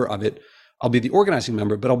one member of it. I'll be the organizing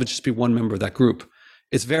member, but I'll just be one member of that group.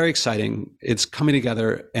 It's very exciting. It's coming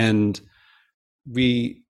together, and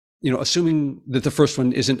we, assuming that the first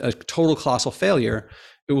one isn't a total colossal failure,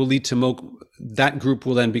 it will lead to that group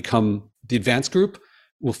will then become the advanced group.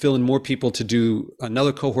 We'll fill in more people to do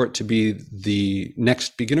another cohort to be the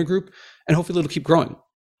next beginner group, and hopefully it'll keep growing.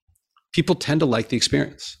 People tend to like the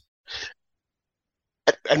experience.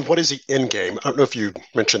 And what is the end game? I don't know if you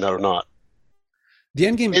mentioned that or not. The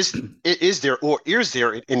end game is there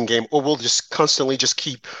an end game, or we'll just constantly just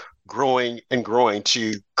keep growing and growing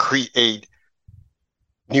to create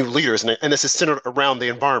new leaders, and this is centered around the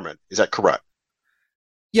environment. Is that correct?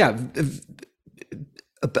 Yeah.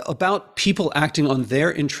 About people acting on their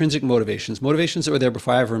intrinsic motivations that were there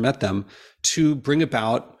before I ever met them, to bring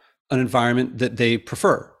about an environment that they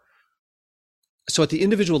prefer. So at the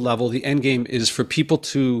individual level, the end game is for people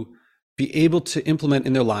to be able to implement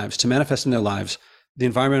in their lives, to manifest in their lives, the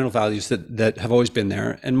environmental values that have always been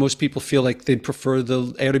there. And most people feel like they'd prefer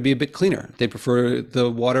the air to be a bit cleaner. They prefer the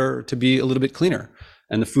water to be a little bit cleaner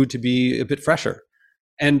and the food to be a bit fresher.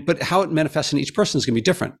 But how it manifests in each person is going to be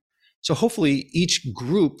different. So hopefully each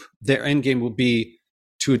group, their end game will be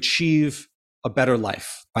to achieve a better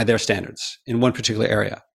life by their standards in one particular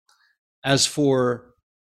area. As for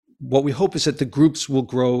what we hope is that the groups will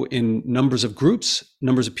grow in numbers of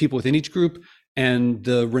people within each group, and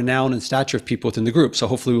the renown and stature of people within the group. So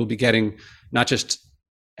hopefully we'll be getting not just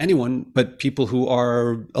anyone, but people who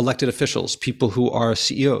are elected officials, people who are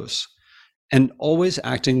CEOs, and always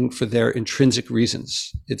acting for their intrinsic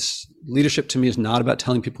reasons. Leadership to me is not about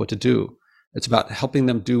telling people what to do. It's about helping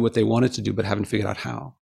them do what they wanted to do, but haven't figured out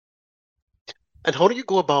how. And how do you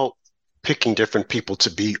go about picking different people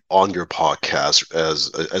to be on your podcast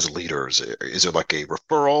as leaders? Is it like a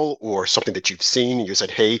referral or something that you've seen and you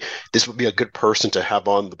said, hey, this would be a good person to have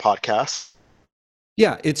on the podcast?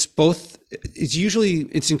 Yeah, it's both.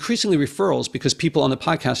 It's increasingly referrals, because people on the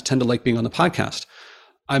podcast tend to like being on the podcast.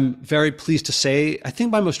 I'm very pleased to say, I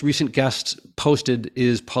think my most recent guest posted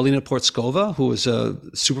is Paulina Portskova, who was a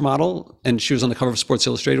supermodel, and she was on the cover of Sports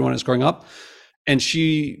Illustrated when I was growing up. And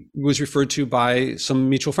she was referred to by some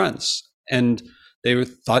mutual friends, and they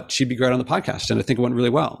thought she'd be great on the podcast. And I think it went really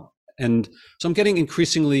well. And so I'm getting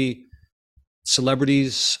increasingly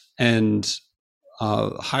celebrities and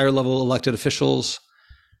higher level elected officials,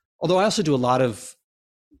 although I also do a lot of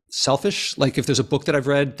selfish, like if there's a book that I've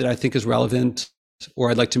read that I think is relevant,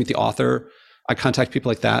 or I'd like to meet the author, I contact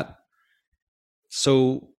people like that.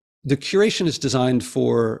 So the curation is designed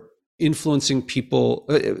for influencing people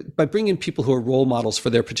by bringing in people who are role models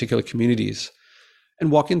for their particular communities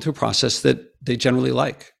and walking through a process that they generally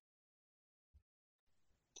like.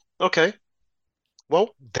 Okay.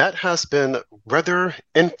 Well, that has been rather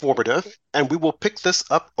informative, and we will pick this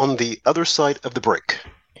up on the other side of the break.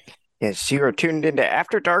 Yes, you are tuned into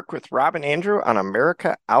After Dark with Rob and Andrew on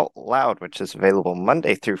America Out Loud, which is available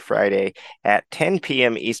Monday through Friday at 10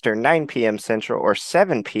 p.m. Eastern, 9 p.m. Central, or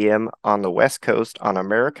 7 p.m. on the West Coast on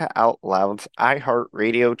America Out Loud's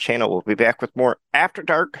iHeartRadio channel. We'll be back with more After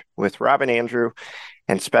Dark with Rob and Andrew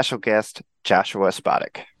and special guest Joshua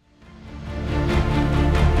Spodek.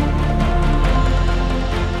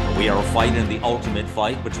 We are fighting the ultimate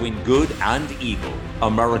fight between good and evil.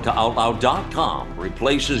 AmericaOutloud.com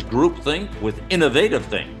replaces groupthink with innovative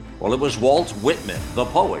think. Well, it was Walt Whitman, the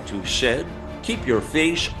poet, who said, "Keep your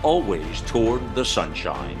face always toward the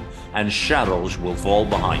sunshine, and shadows will fall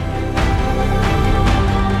behind you."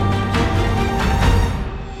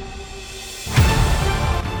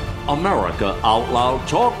 America Out Loud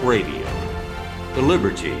Talk Radio.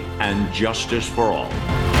 Liberty and justice for all.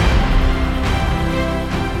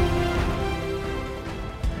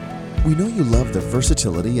 We know you love the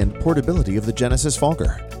versatility and portability of the Genesis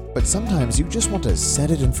Fogger, but sometimes you just want to set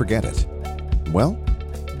it and forget it. Well,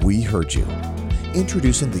 we heard you.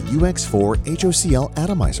 Introducing the UX4 HOCL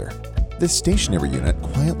Atomizer. This stationary unit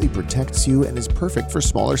quietly protects you and is perfect for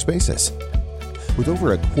smaller spaces. With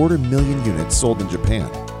over 250,000 units sold in Japan,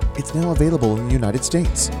 it's now available in the United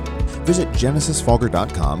States. Visit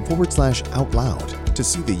genesisfogger.com/outloud to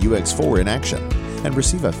see the UX4 in action and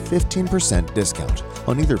receive a 15% discount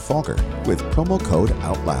on either fogger with promo code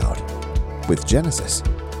OUTLOUD. With Genesis,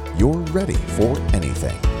 you're ready for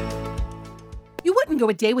anything. You wouldn't go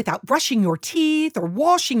a day without brushing your teeth or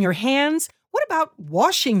washing your hands. What about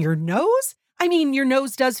washing your nose? I mean, your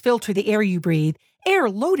nose does filter the air you breathe, air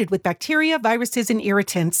loaded with bacteria, viruses, and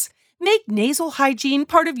irritants. Make nasal hygiene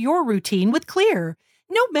part of your routine with Xlear.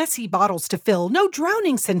 No messy bottles to fill, no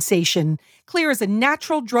drowning sensation. Xlear is a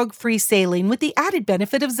natural drug-free saline with the added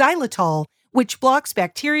benefit of xylitol, which blocks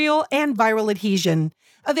bacterial and viral adhesion.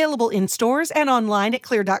 Available in stores and online at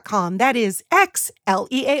Xlear.com. That is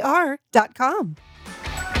XLEAR.com.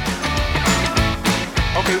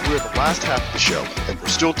 Okay, we're at the last half of the show, and we're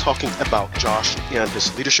still talking about Josh and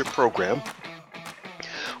his leadership program.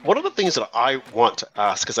 One of the things that I want to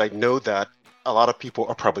ask, because I know that a lot of people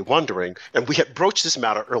are probably wondering, and we had broached this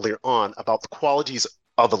matter earlier on about the qualities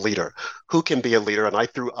of a leader. Who can be a leader? And I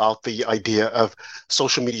threw out the idea of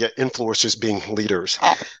social media influencers being leaders.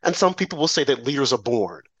 And some people will say that leaders are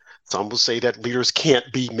born. Some will say that leaders can't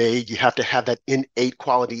be made. You have to have that innate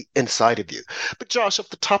quality inside of you. But Josh, off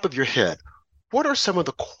the top of your head, what are some of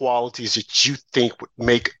the qualities that you think would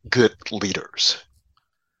make good leaders?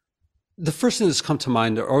 The first thing that's come to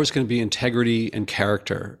mind are always going to be integrity and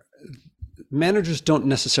character. Managers don't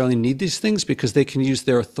necessarily need these things because they can use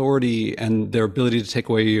their authority and their ability to take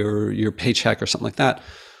away your paycheck or something like that.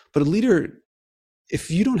 But a leader,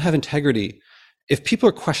 if you don't have integrity, if people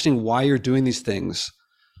are questioning why you're doing these things,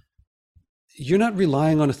 you're not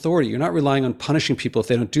relying on authority. You're not relying on punishing people if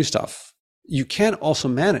they don't do stuff. You can also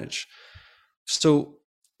manage. So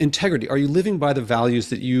integrity, are you living by the values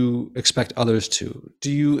that you expect others to?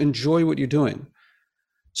 Do you enjoy what you're doing?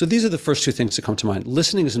 So these are the first two things that come to mind.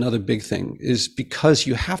 Listening is another big thing, is because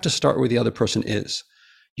you have to start where the other person is.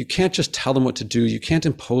 You can't just tell them what to do. You can't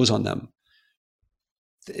impose on them.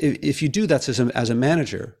 If you do, that's as a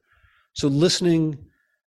manager. So listening,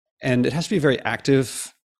 and it has to be very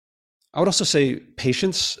active. I would also say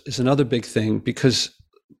patience is another big thing, because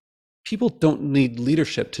people don't need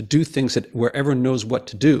leadership to do things where everyone knows what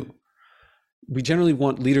to do. We generally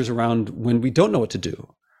want leaders around when we don't know what to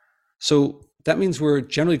do. So that means we're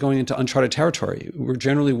generally going into uncharted territory. We're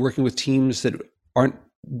generally working with teams that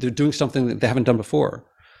they're doing something that they haven't done before.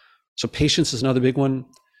 So patience is another big one.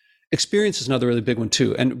 Experience is another really big one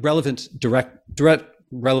too. And direct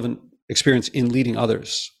relevant experience in leading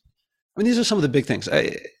others. I mean, these are some of the big things.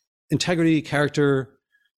 Integrity, character,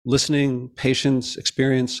 listening, patience,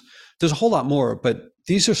 experience. There's a whole lot more, but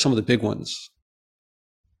these are some of the big ones.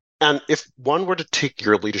 And if one were to take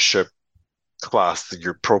your leadership class,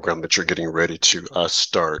 your program that you're getting ready to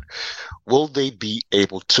start, will they be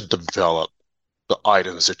able to develop the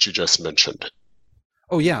items that you just mentioned?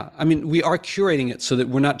 Oh, yeah. I mean, we are curating it so that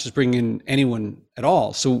we're not just bringing in anyone at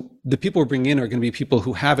all. So the people we're bringing in are going to be people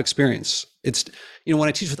who have experience. It's, when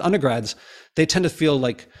I teach with undergrads, they tend to feel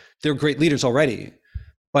like they're great leaders already,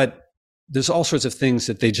 but there's all sorts of things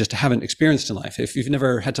that they just haven't experienced in life. If you've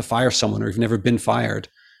never had to fire someone or you've never been fired,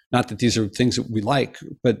 not that these are things that we like,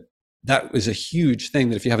 but that is a huge thing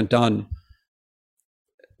that if you haven't done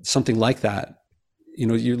something like that,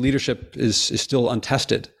 your leadership is still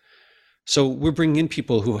untested. So we're bringing in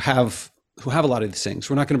people who have a lot of these things.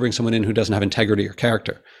 We're not going to bring someone in who doesn't have integrity or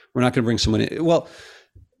character. We're not going to bring someone in. Well,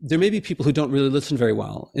 there may be people who don't really listen very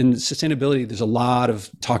well. In sustainability, there's a lot of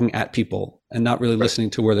talking at people and not really listening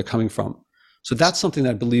to where they're coming from. So that's something that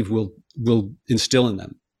I believe will instill in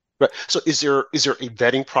them. Right. So is there a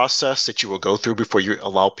vetting process that you will go through before you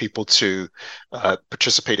allow people to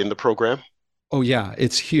participate in the program? Oh yeah,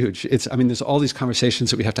 it's huge. There's all these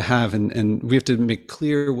conversations that we have to have, and we have to make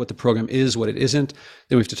clear what the program is, what it isn't.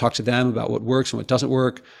 Then we have to talk to them about what works and what doesn't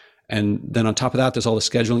work. And then on top of that, there's all the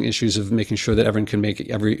scheduling issues of making sure that everyone can make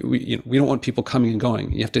we don't want people coming and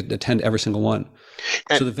going. You have to attend every single one.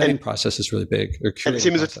 So the vetting process is really big. And it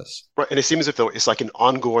seems as if though it's like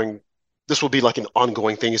this will be like an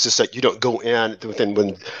ongoing thing. It's just that you don't go in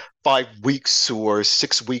within 5 weeks or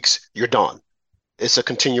 6 weeks, you're done. It's a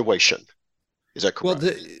continuation. Is that correct?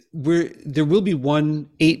 Well, there will be one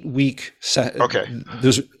 8-week set. Okay.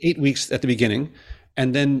 There's 8 weeks at the beginning.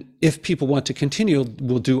 And then if people want to continue,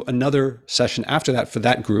 we'll do another session after that for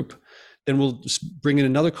that group. Then we'll bring in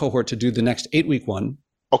another cohort to do the next 8-week one.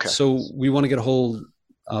 Okay. So we want to get a whole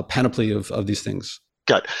panoply of these things.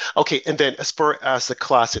 Got it. Okay, and then as far as the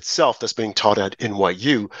class itself that's being taught at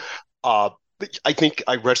NYU, uh, I think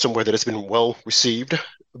I read somewhere that it's been well received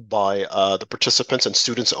by the participants and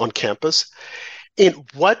students on campus. And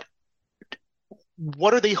what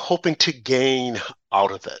are they hoping to gain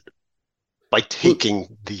out of it by Well,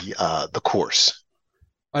 taking the course?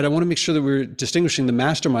 I want to make sure that we're distinguishing the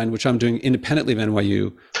mastermind, which I'm doing independently of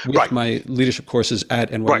NYU, with Right. my leadership courses at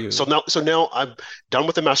NYU. Right. So now I'm done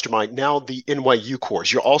with the mastermind. Now the NYU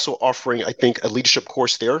course. You're also offering, I think, a leadership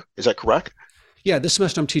course there. Is that correct? Yeah, this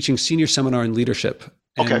semester I'm teaching senior seminar in leadership.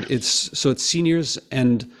 And Okay. it's seniors,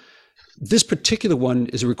 and this particular one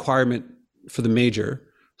is a requirement for the major.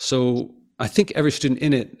 So I think every student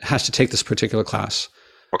in it has to take this particular class.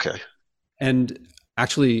 Okay. And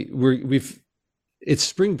actually it's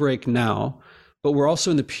spring break now, but we're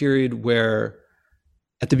also in the period where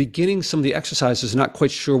at the beginning, some of the exercises are not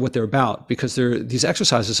quite sure what they're about, because these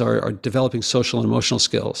exercises are developing social and emotional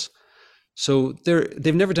skills. So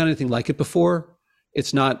they've never done anything like it before.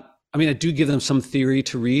 It's not, I mean, I do give them some theory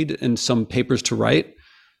to read and some papers to write,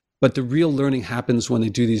 but the real learning happens when they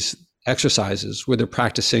do these exercises where they're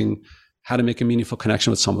practicing how to make a meaningful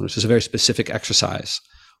connection with someone, which is a very specific exercise,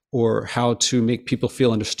 or how to make people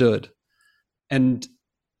feel understood. And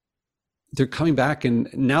they're coming back, and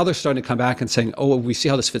now they're starting to come back and saying, oh, we see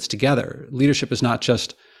how this fits together. Leadership is not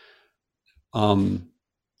just something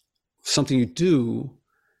you do.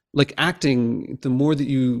 Like acting, the more that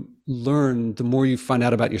you learn, the more you find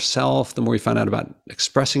out about yourself, the more you find out about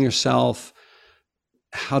expressing yourself,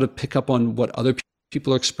 how to pick up on what other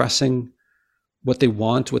people are expressing, what they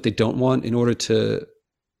want, what they don't want, in order to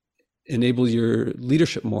enable your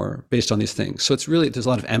leadership more based on these things. So it's really, there's a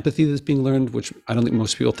lot of empathy that's being learned, which I don't think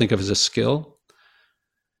most people think of as a skill.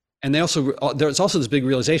 And there's also this big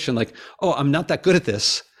realization like, oh, I'm not that good at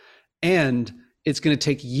this, and it's going to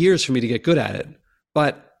take years for me to get good at it.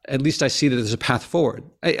 But at least I see that there's a path forward.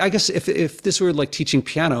 I guess if this were like teaching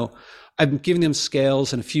piano, I'm giving them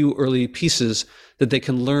scales and a few early pieces that they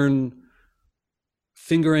can learn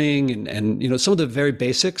fingering and some of the very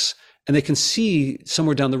basics. And they can see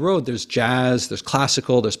somewhere down the road, there's jazz, there's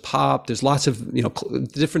classical, there's pop, there's lots of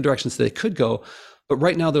different directions that they could go. But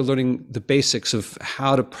right now they're learning the basics of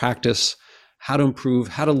how to practice, how to improve,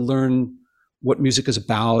 how to learn what music is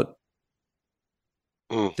about.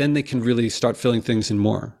 Then they can really start filling things in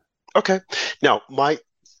more. Okay. Now, my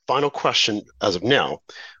final question as of now,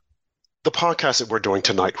 the podcast that we're doing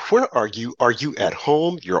tonight, where are you? Are you at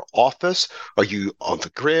home, your office? Are you on the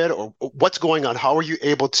grid, or what's going on? How are you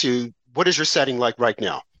able to, what is your setting like right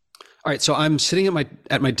now? All right. So I'm sitting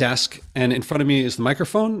at my desk, and in front of me is the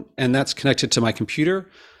microphone, and that's connected to my computer.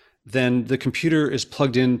 Then the computer is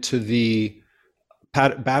plugged into the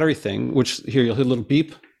battery thing, which here you'll hear a little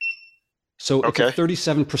beep. So it's at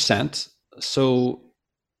 37%. So,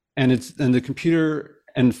 and the computer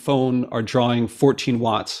and phone are drawing 14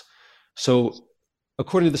 watts. So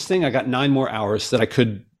according to this thing, I got 9 more hours that I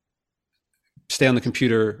could stay on the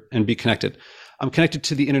computer and be connected. I'm connected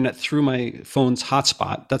to the internet through my phone's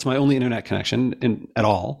hotspot. That's my only internet connection at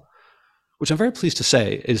all, which I'm very pleased to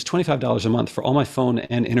say is $25 a month for all my phone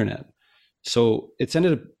and internet. So it's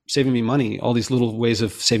ended up saving me money, all these little ways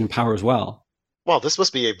of saving power as well. Well, this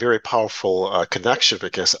must be a very powerful connection,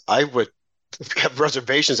 because I would have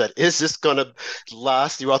reservations that, is this going to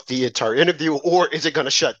last throughout the entire interview, or is it going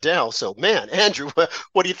to shut down? So, man, Andrew,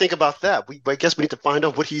 what do you think about that? I guess we need to find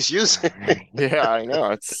out what he's using. Yeah, I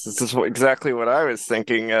know. This is exactly what I was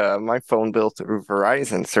thinking. My phone bill through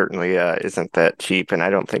Verizon certainly isn't that cheap, and I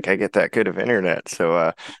don't think I get that good of internet. So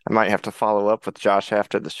I might have to follow up with Josh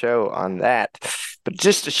after the show on that. But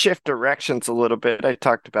just to shift directions a little bit, I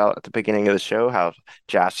talked about at the beginning of the show how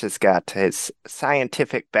Josh has got his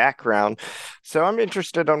scientific background. So I'm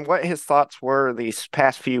interested on what his thoughts were these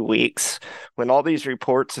past few weeks when all these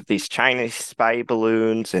reports of these Chinese spy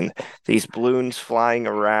balloons and these balloons flying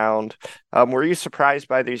around. Were you surprised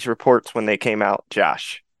by these reports when they came out,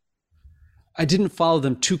 Josh? I didn't follow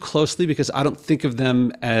them too closely because I don't think of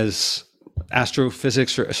them as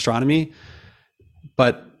astrophysics or astronomy.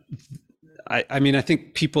 But I mean, I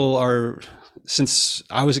think people are, since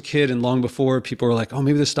I was a kid and long before, people were like, oh,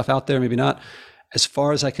 maybe there's stuff out there, maybe not. As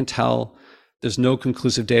far as I can tell, there's no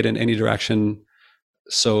conclusive data in any direction.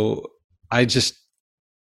 So I just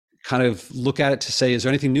kind of look at it to say, is there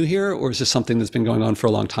anything new here? Or is this something that's been going on for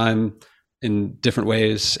a long time in different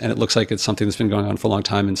ways? And it looks like it's something that's been going on for a long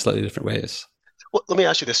time in slightly different ways. Well, let me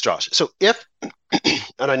ask you this, Josh. So if,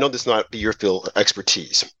 and I know this not be your field of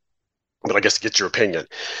expertise, but I guess get your opinion.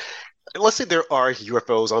 Let's say there are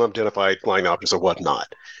UFOs, unidentified flying objects or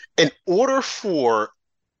whatnot. In order for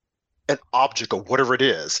an object or whatever it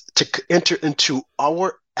is to enter into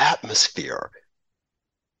our atmosphere,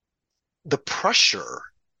 the pressure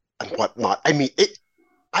and whatnot. I mean,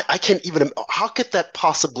 I can't even, how could that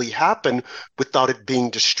possibly happen without it being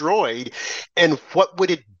destroyed? And what would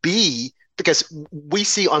it be? Because we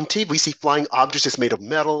see on TV, we see flying objects that's made of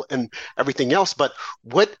metal and everything else, but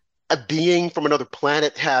would a being from another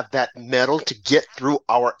planet have that metal to get through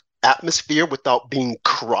our atmosphere without being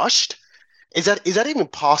crushed? Is that even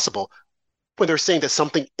possible? When they're saying that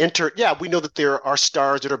something entered, yeah, we know that there are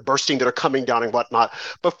stars that are bursting, that are coming down and whatnot,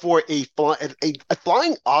 but for a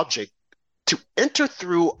flying object to enter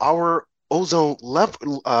through our ozone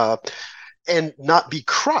level and not be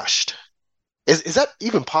crushed, is that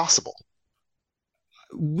even possible?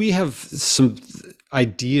 We have some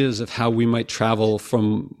ideas of how we might travel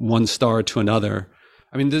from one star to another.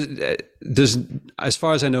 I mean, there's, as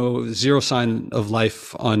far as I know, zero sign of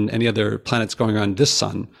life on any other planets going around this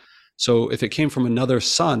sun. So if it came from another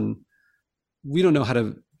sun, we don't know how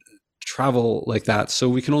to travel like that. So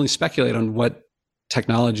we can only speculate on what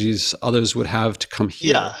technologies others would have to come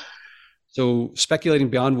here. Yeah. So speculating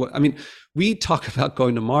beyond what, I mean, we talk about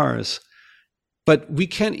going to Mars, but we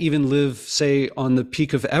can't even live, say, on the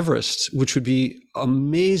peak of Everest, which would be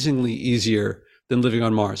amazingly easier than living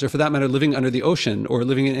on Mars, or for that matter, living under the ocean or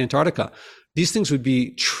living in Antarctica. These things would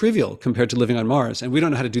be trivial compared to living on Mars, and we don't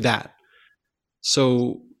know how to do that.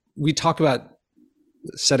 So we talk about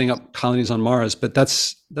setting up colonies on Mars, but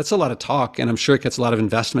that's a lot of talk, and I'm sure it gets a lot of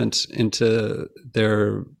investment into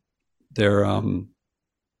their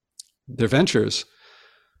ventures.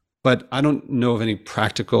 But I don't know of any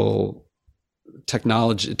practical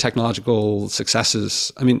technological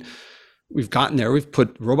successes. I mean, we've gotten there, we've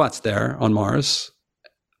put robots there on Mars,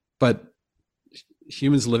 but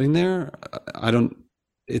humans living there,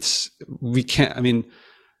 we can't, I mean,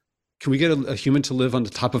 can we get a human to live on the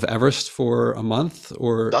top of Everest for a month?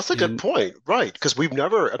 Or that's a good point, right? Because we've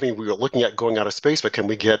never, I mean, we were looking at going out of space, but can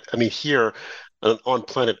we get, I mean, here on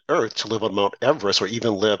planet Earth to live on Mount Everest or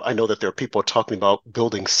even live, I know that there are people talking about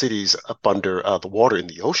building cities up under the water in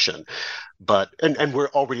the ocean, but, and we're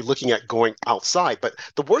already looking at going outside. But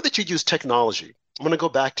the word that you use, technology, I'm going to go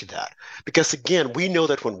back to that because again, we know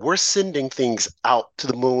that when we're sending things out to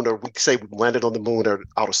the moon, or we say we landed on the moon or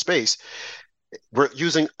outer space, we're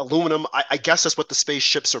using aluminum. I guess that's what the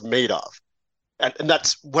spaceships are made of. And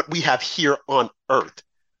that's what we have here on Earth.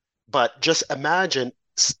 But just imagine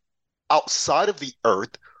outside of the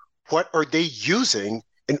Earth, what are they using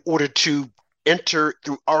in order to enter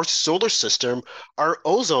through our solar system, our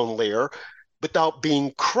ozone layer, without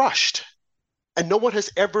being crushed? And no one has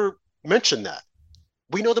ever mentioned that.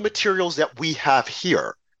 We know the materials that we have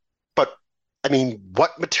here, but I mean,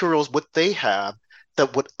 what materials would they have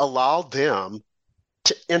that would allow them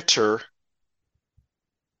to enter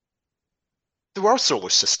through our solar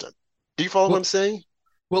system? Do you follow what I'm saying?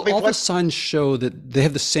 Well, I mean, all the signs show that they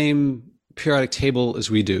have the same periodic table as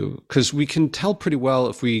we do, because we can tell pretty well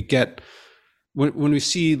if we get, when we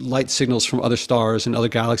see light signals from other stars and other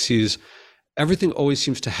galaxies, everything always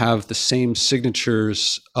seems to have the same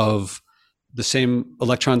signatures of the same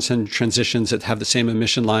electrons and transitions that have the same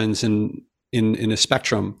emission lines in a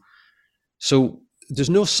spectrum. So there's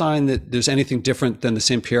no sign that there's anything different than the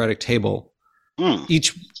same periodic table.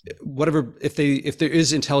 Each, whatever, if there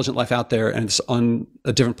is intelligent life out there and it's on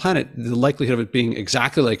a different planet, the likelihood of it being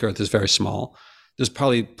exactly like Earth is very small. There's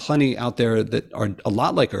probably plenty out there that are a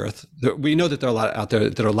lot like Earth. We know that there are a lot out there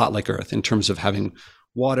that are a lot like Earth in terms of having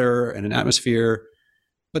water and an atmosphere,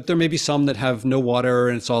 but there may be some that have no water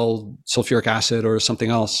and it's all sulfuric acid or something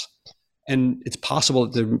else. And it's possible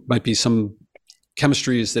that there might be some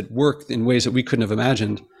chemistries that work in ways that we couldn't have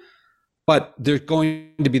imagined, but they're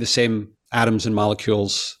going to be the same atoms and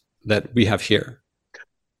molecules that we have here.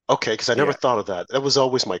 Okay, because I never thought of that. That was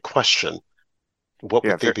always my question. What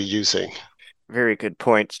would they be using? Very good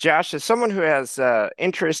points. Josh, as someone who has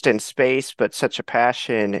interest in space, but such a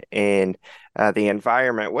passion in the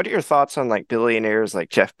environment, what are your thoughts on like billionaires like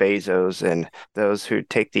Jeff Bezos and those who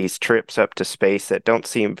take these trips up to space that don't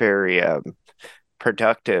seem very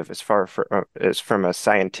productive as far as from a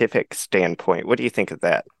scientific standpoint? What do you think of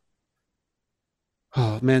that?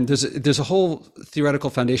 Oh man, there's a whole theoretical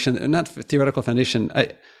foundation, not theoretical foundation.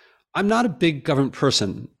 I'm not a big government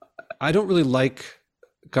person. I don't really like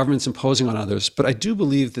governments imposing on others, but I do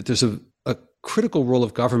believe that there's a critical role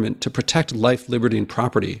of government to protect life, liberty, and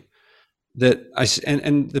property.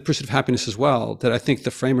 And the pursuit of happiness as well. That I think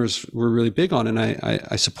the framers were really big on, and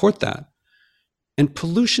I support that. And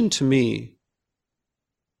pollution to me,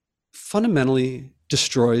 fundamentally,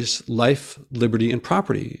 destroys life, liberty, and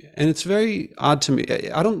property. And it's very odd to me.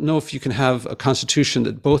 I don't know if you can have a constitution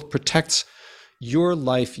that both protects your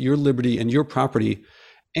life, your liberty, and your property,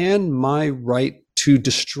 and my right to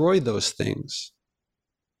destroy those things.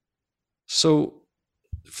 So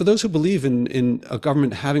for those who believe in a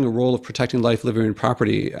government having a role of protecting life, liberty, and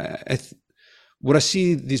property, what I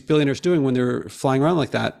see these billionaires doing when they're flying around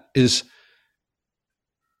like that is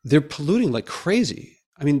they're polluting like crazy.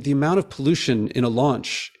 I mean, the amount of pollution in a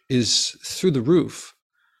launch is through the roof.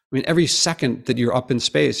 I mean, every second that you're up in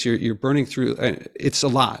space, you're burning through, it's a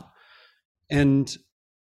lot. And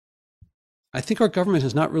I think our government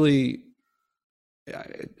has not really,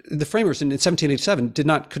 the framers in 1787 could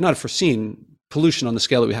not have foreseen pollution on the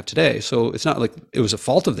scale that we have today. So it's not like it was a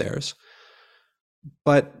fault of theirs.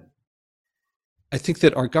 But I think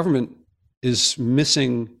that our government is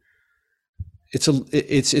missing. It's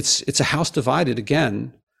a house divided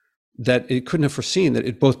again, that it couldn't have foreseen, that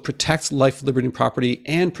it both protects life, liberty, and property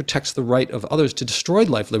and protects the right of others to destroy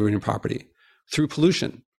life, liberty, and property through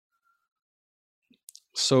pollution.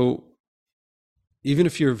 So even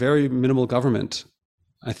if you're very minimal government,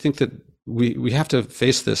 I think that we have to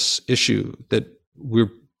face this issue that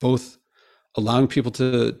we're both allowing people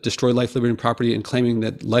to destroy life, liberty, and property and claiming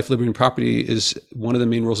that life, liberty, and property is one of the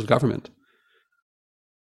main roles of government.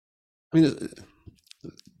 I mean,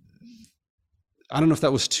 I don't know if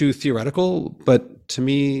that was too theoretical, but to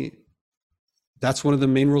me, that's one of the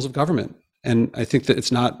main rules of government. And I think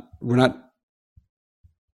that we're not,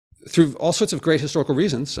 through all sorts of great historical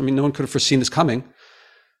reasons, I mean, no one could have foreseen this coming.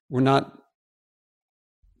 We're not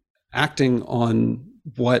acting on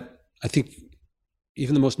what I think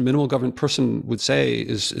even the most minimal government person would say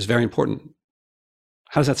is very important.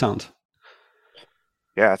 How does that sound?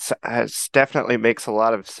 Yeah, it definitely makes a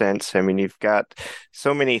lot of sense. I mean, you've got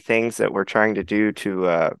so many things that we're trying to do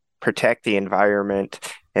to protect the environment,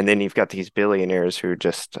 and then you've got these billionaires who are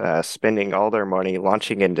just spending all their money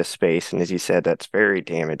launching into space. And as you said, that's very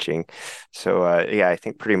damaging. So, yeah, I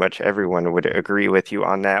think pretty much everyone would agree with you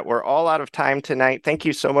on that. We're all out of time tonight. Thank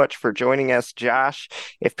you so much for joining us, Josh.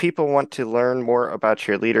 If people want to learn more about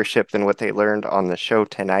your leadership than what they learned on the show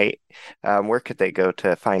tonight, where could they go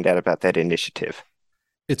to find out about that initiative?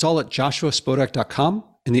 It's all at joshuaspodek.com.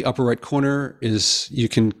 In the upper right corner you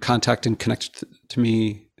can contact and connect to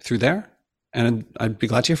me through there. And I'd be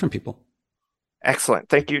glad to hear from people. Excellent.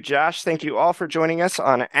 Thank you, Josh. Thank you all for joining us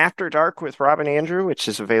on After Dark with Rob and Andrew, which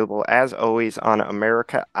is available as always on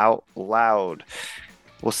America Out Loud.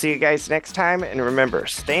 We'll see you guys next time. And remember,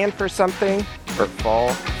 stand for something or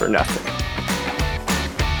fall for nothing.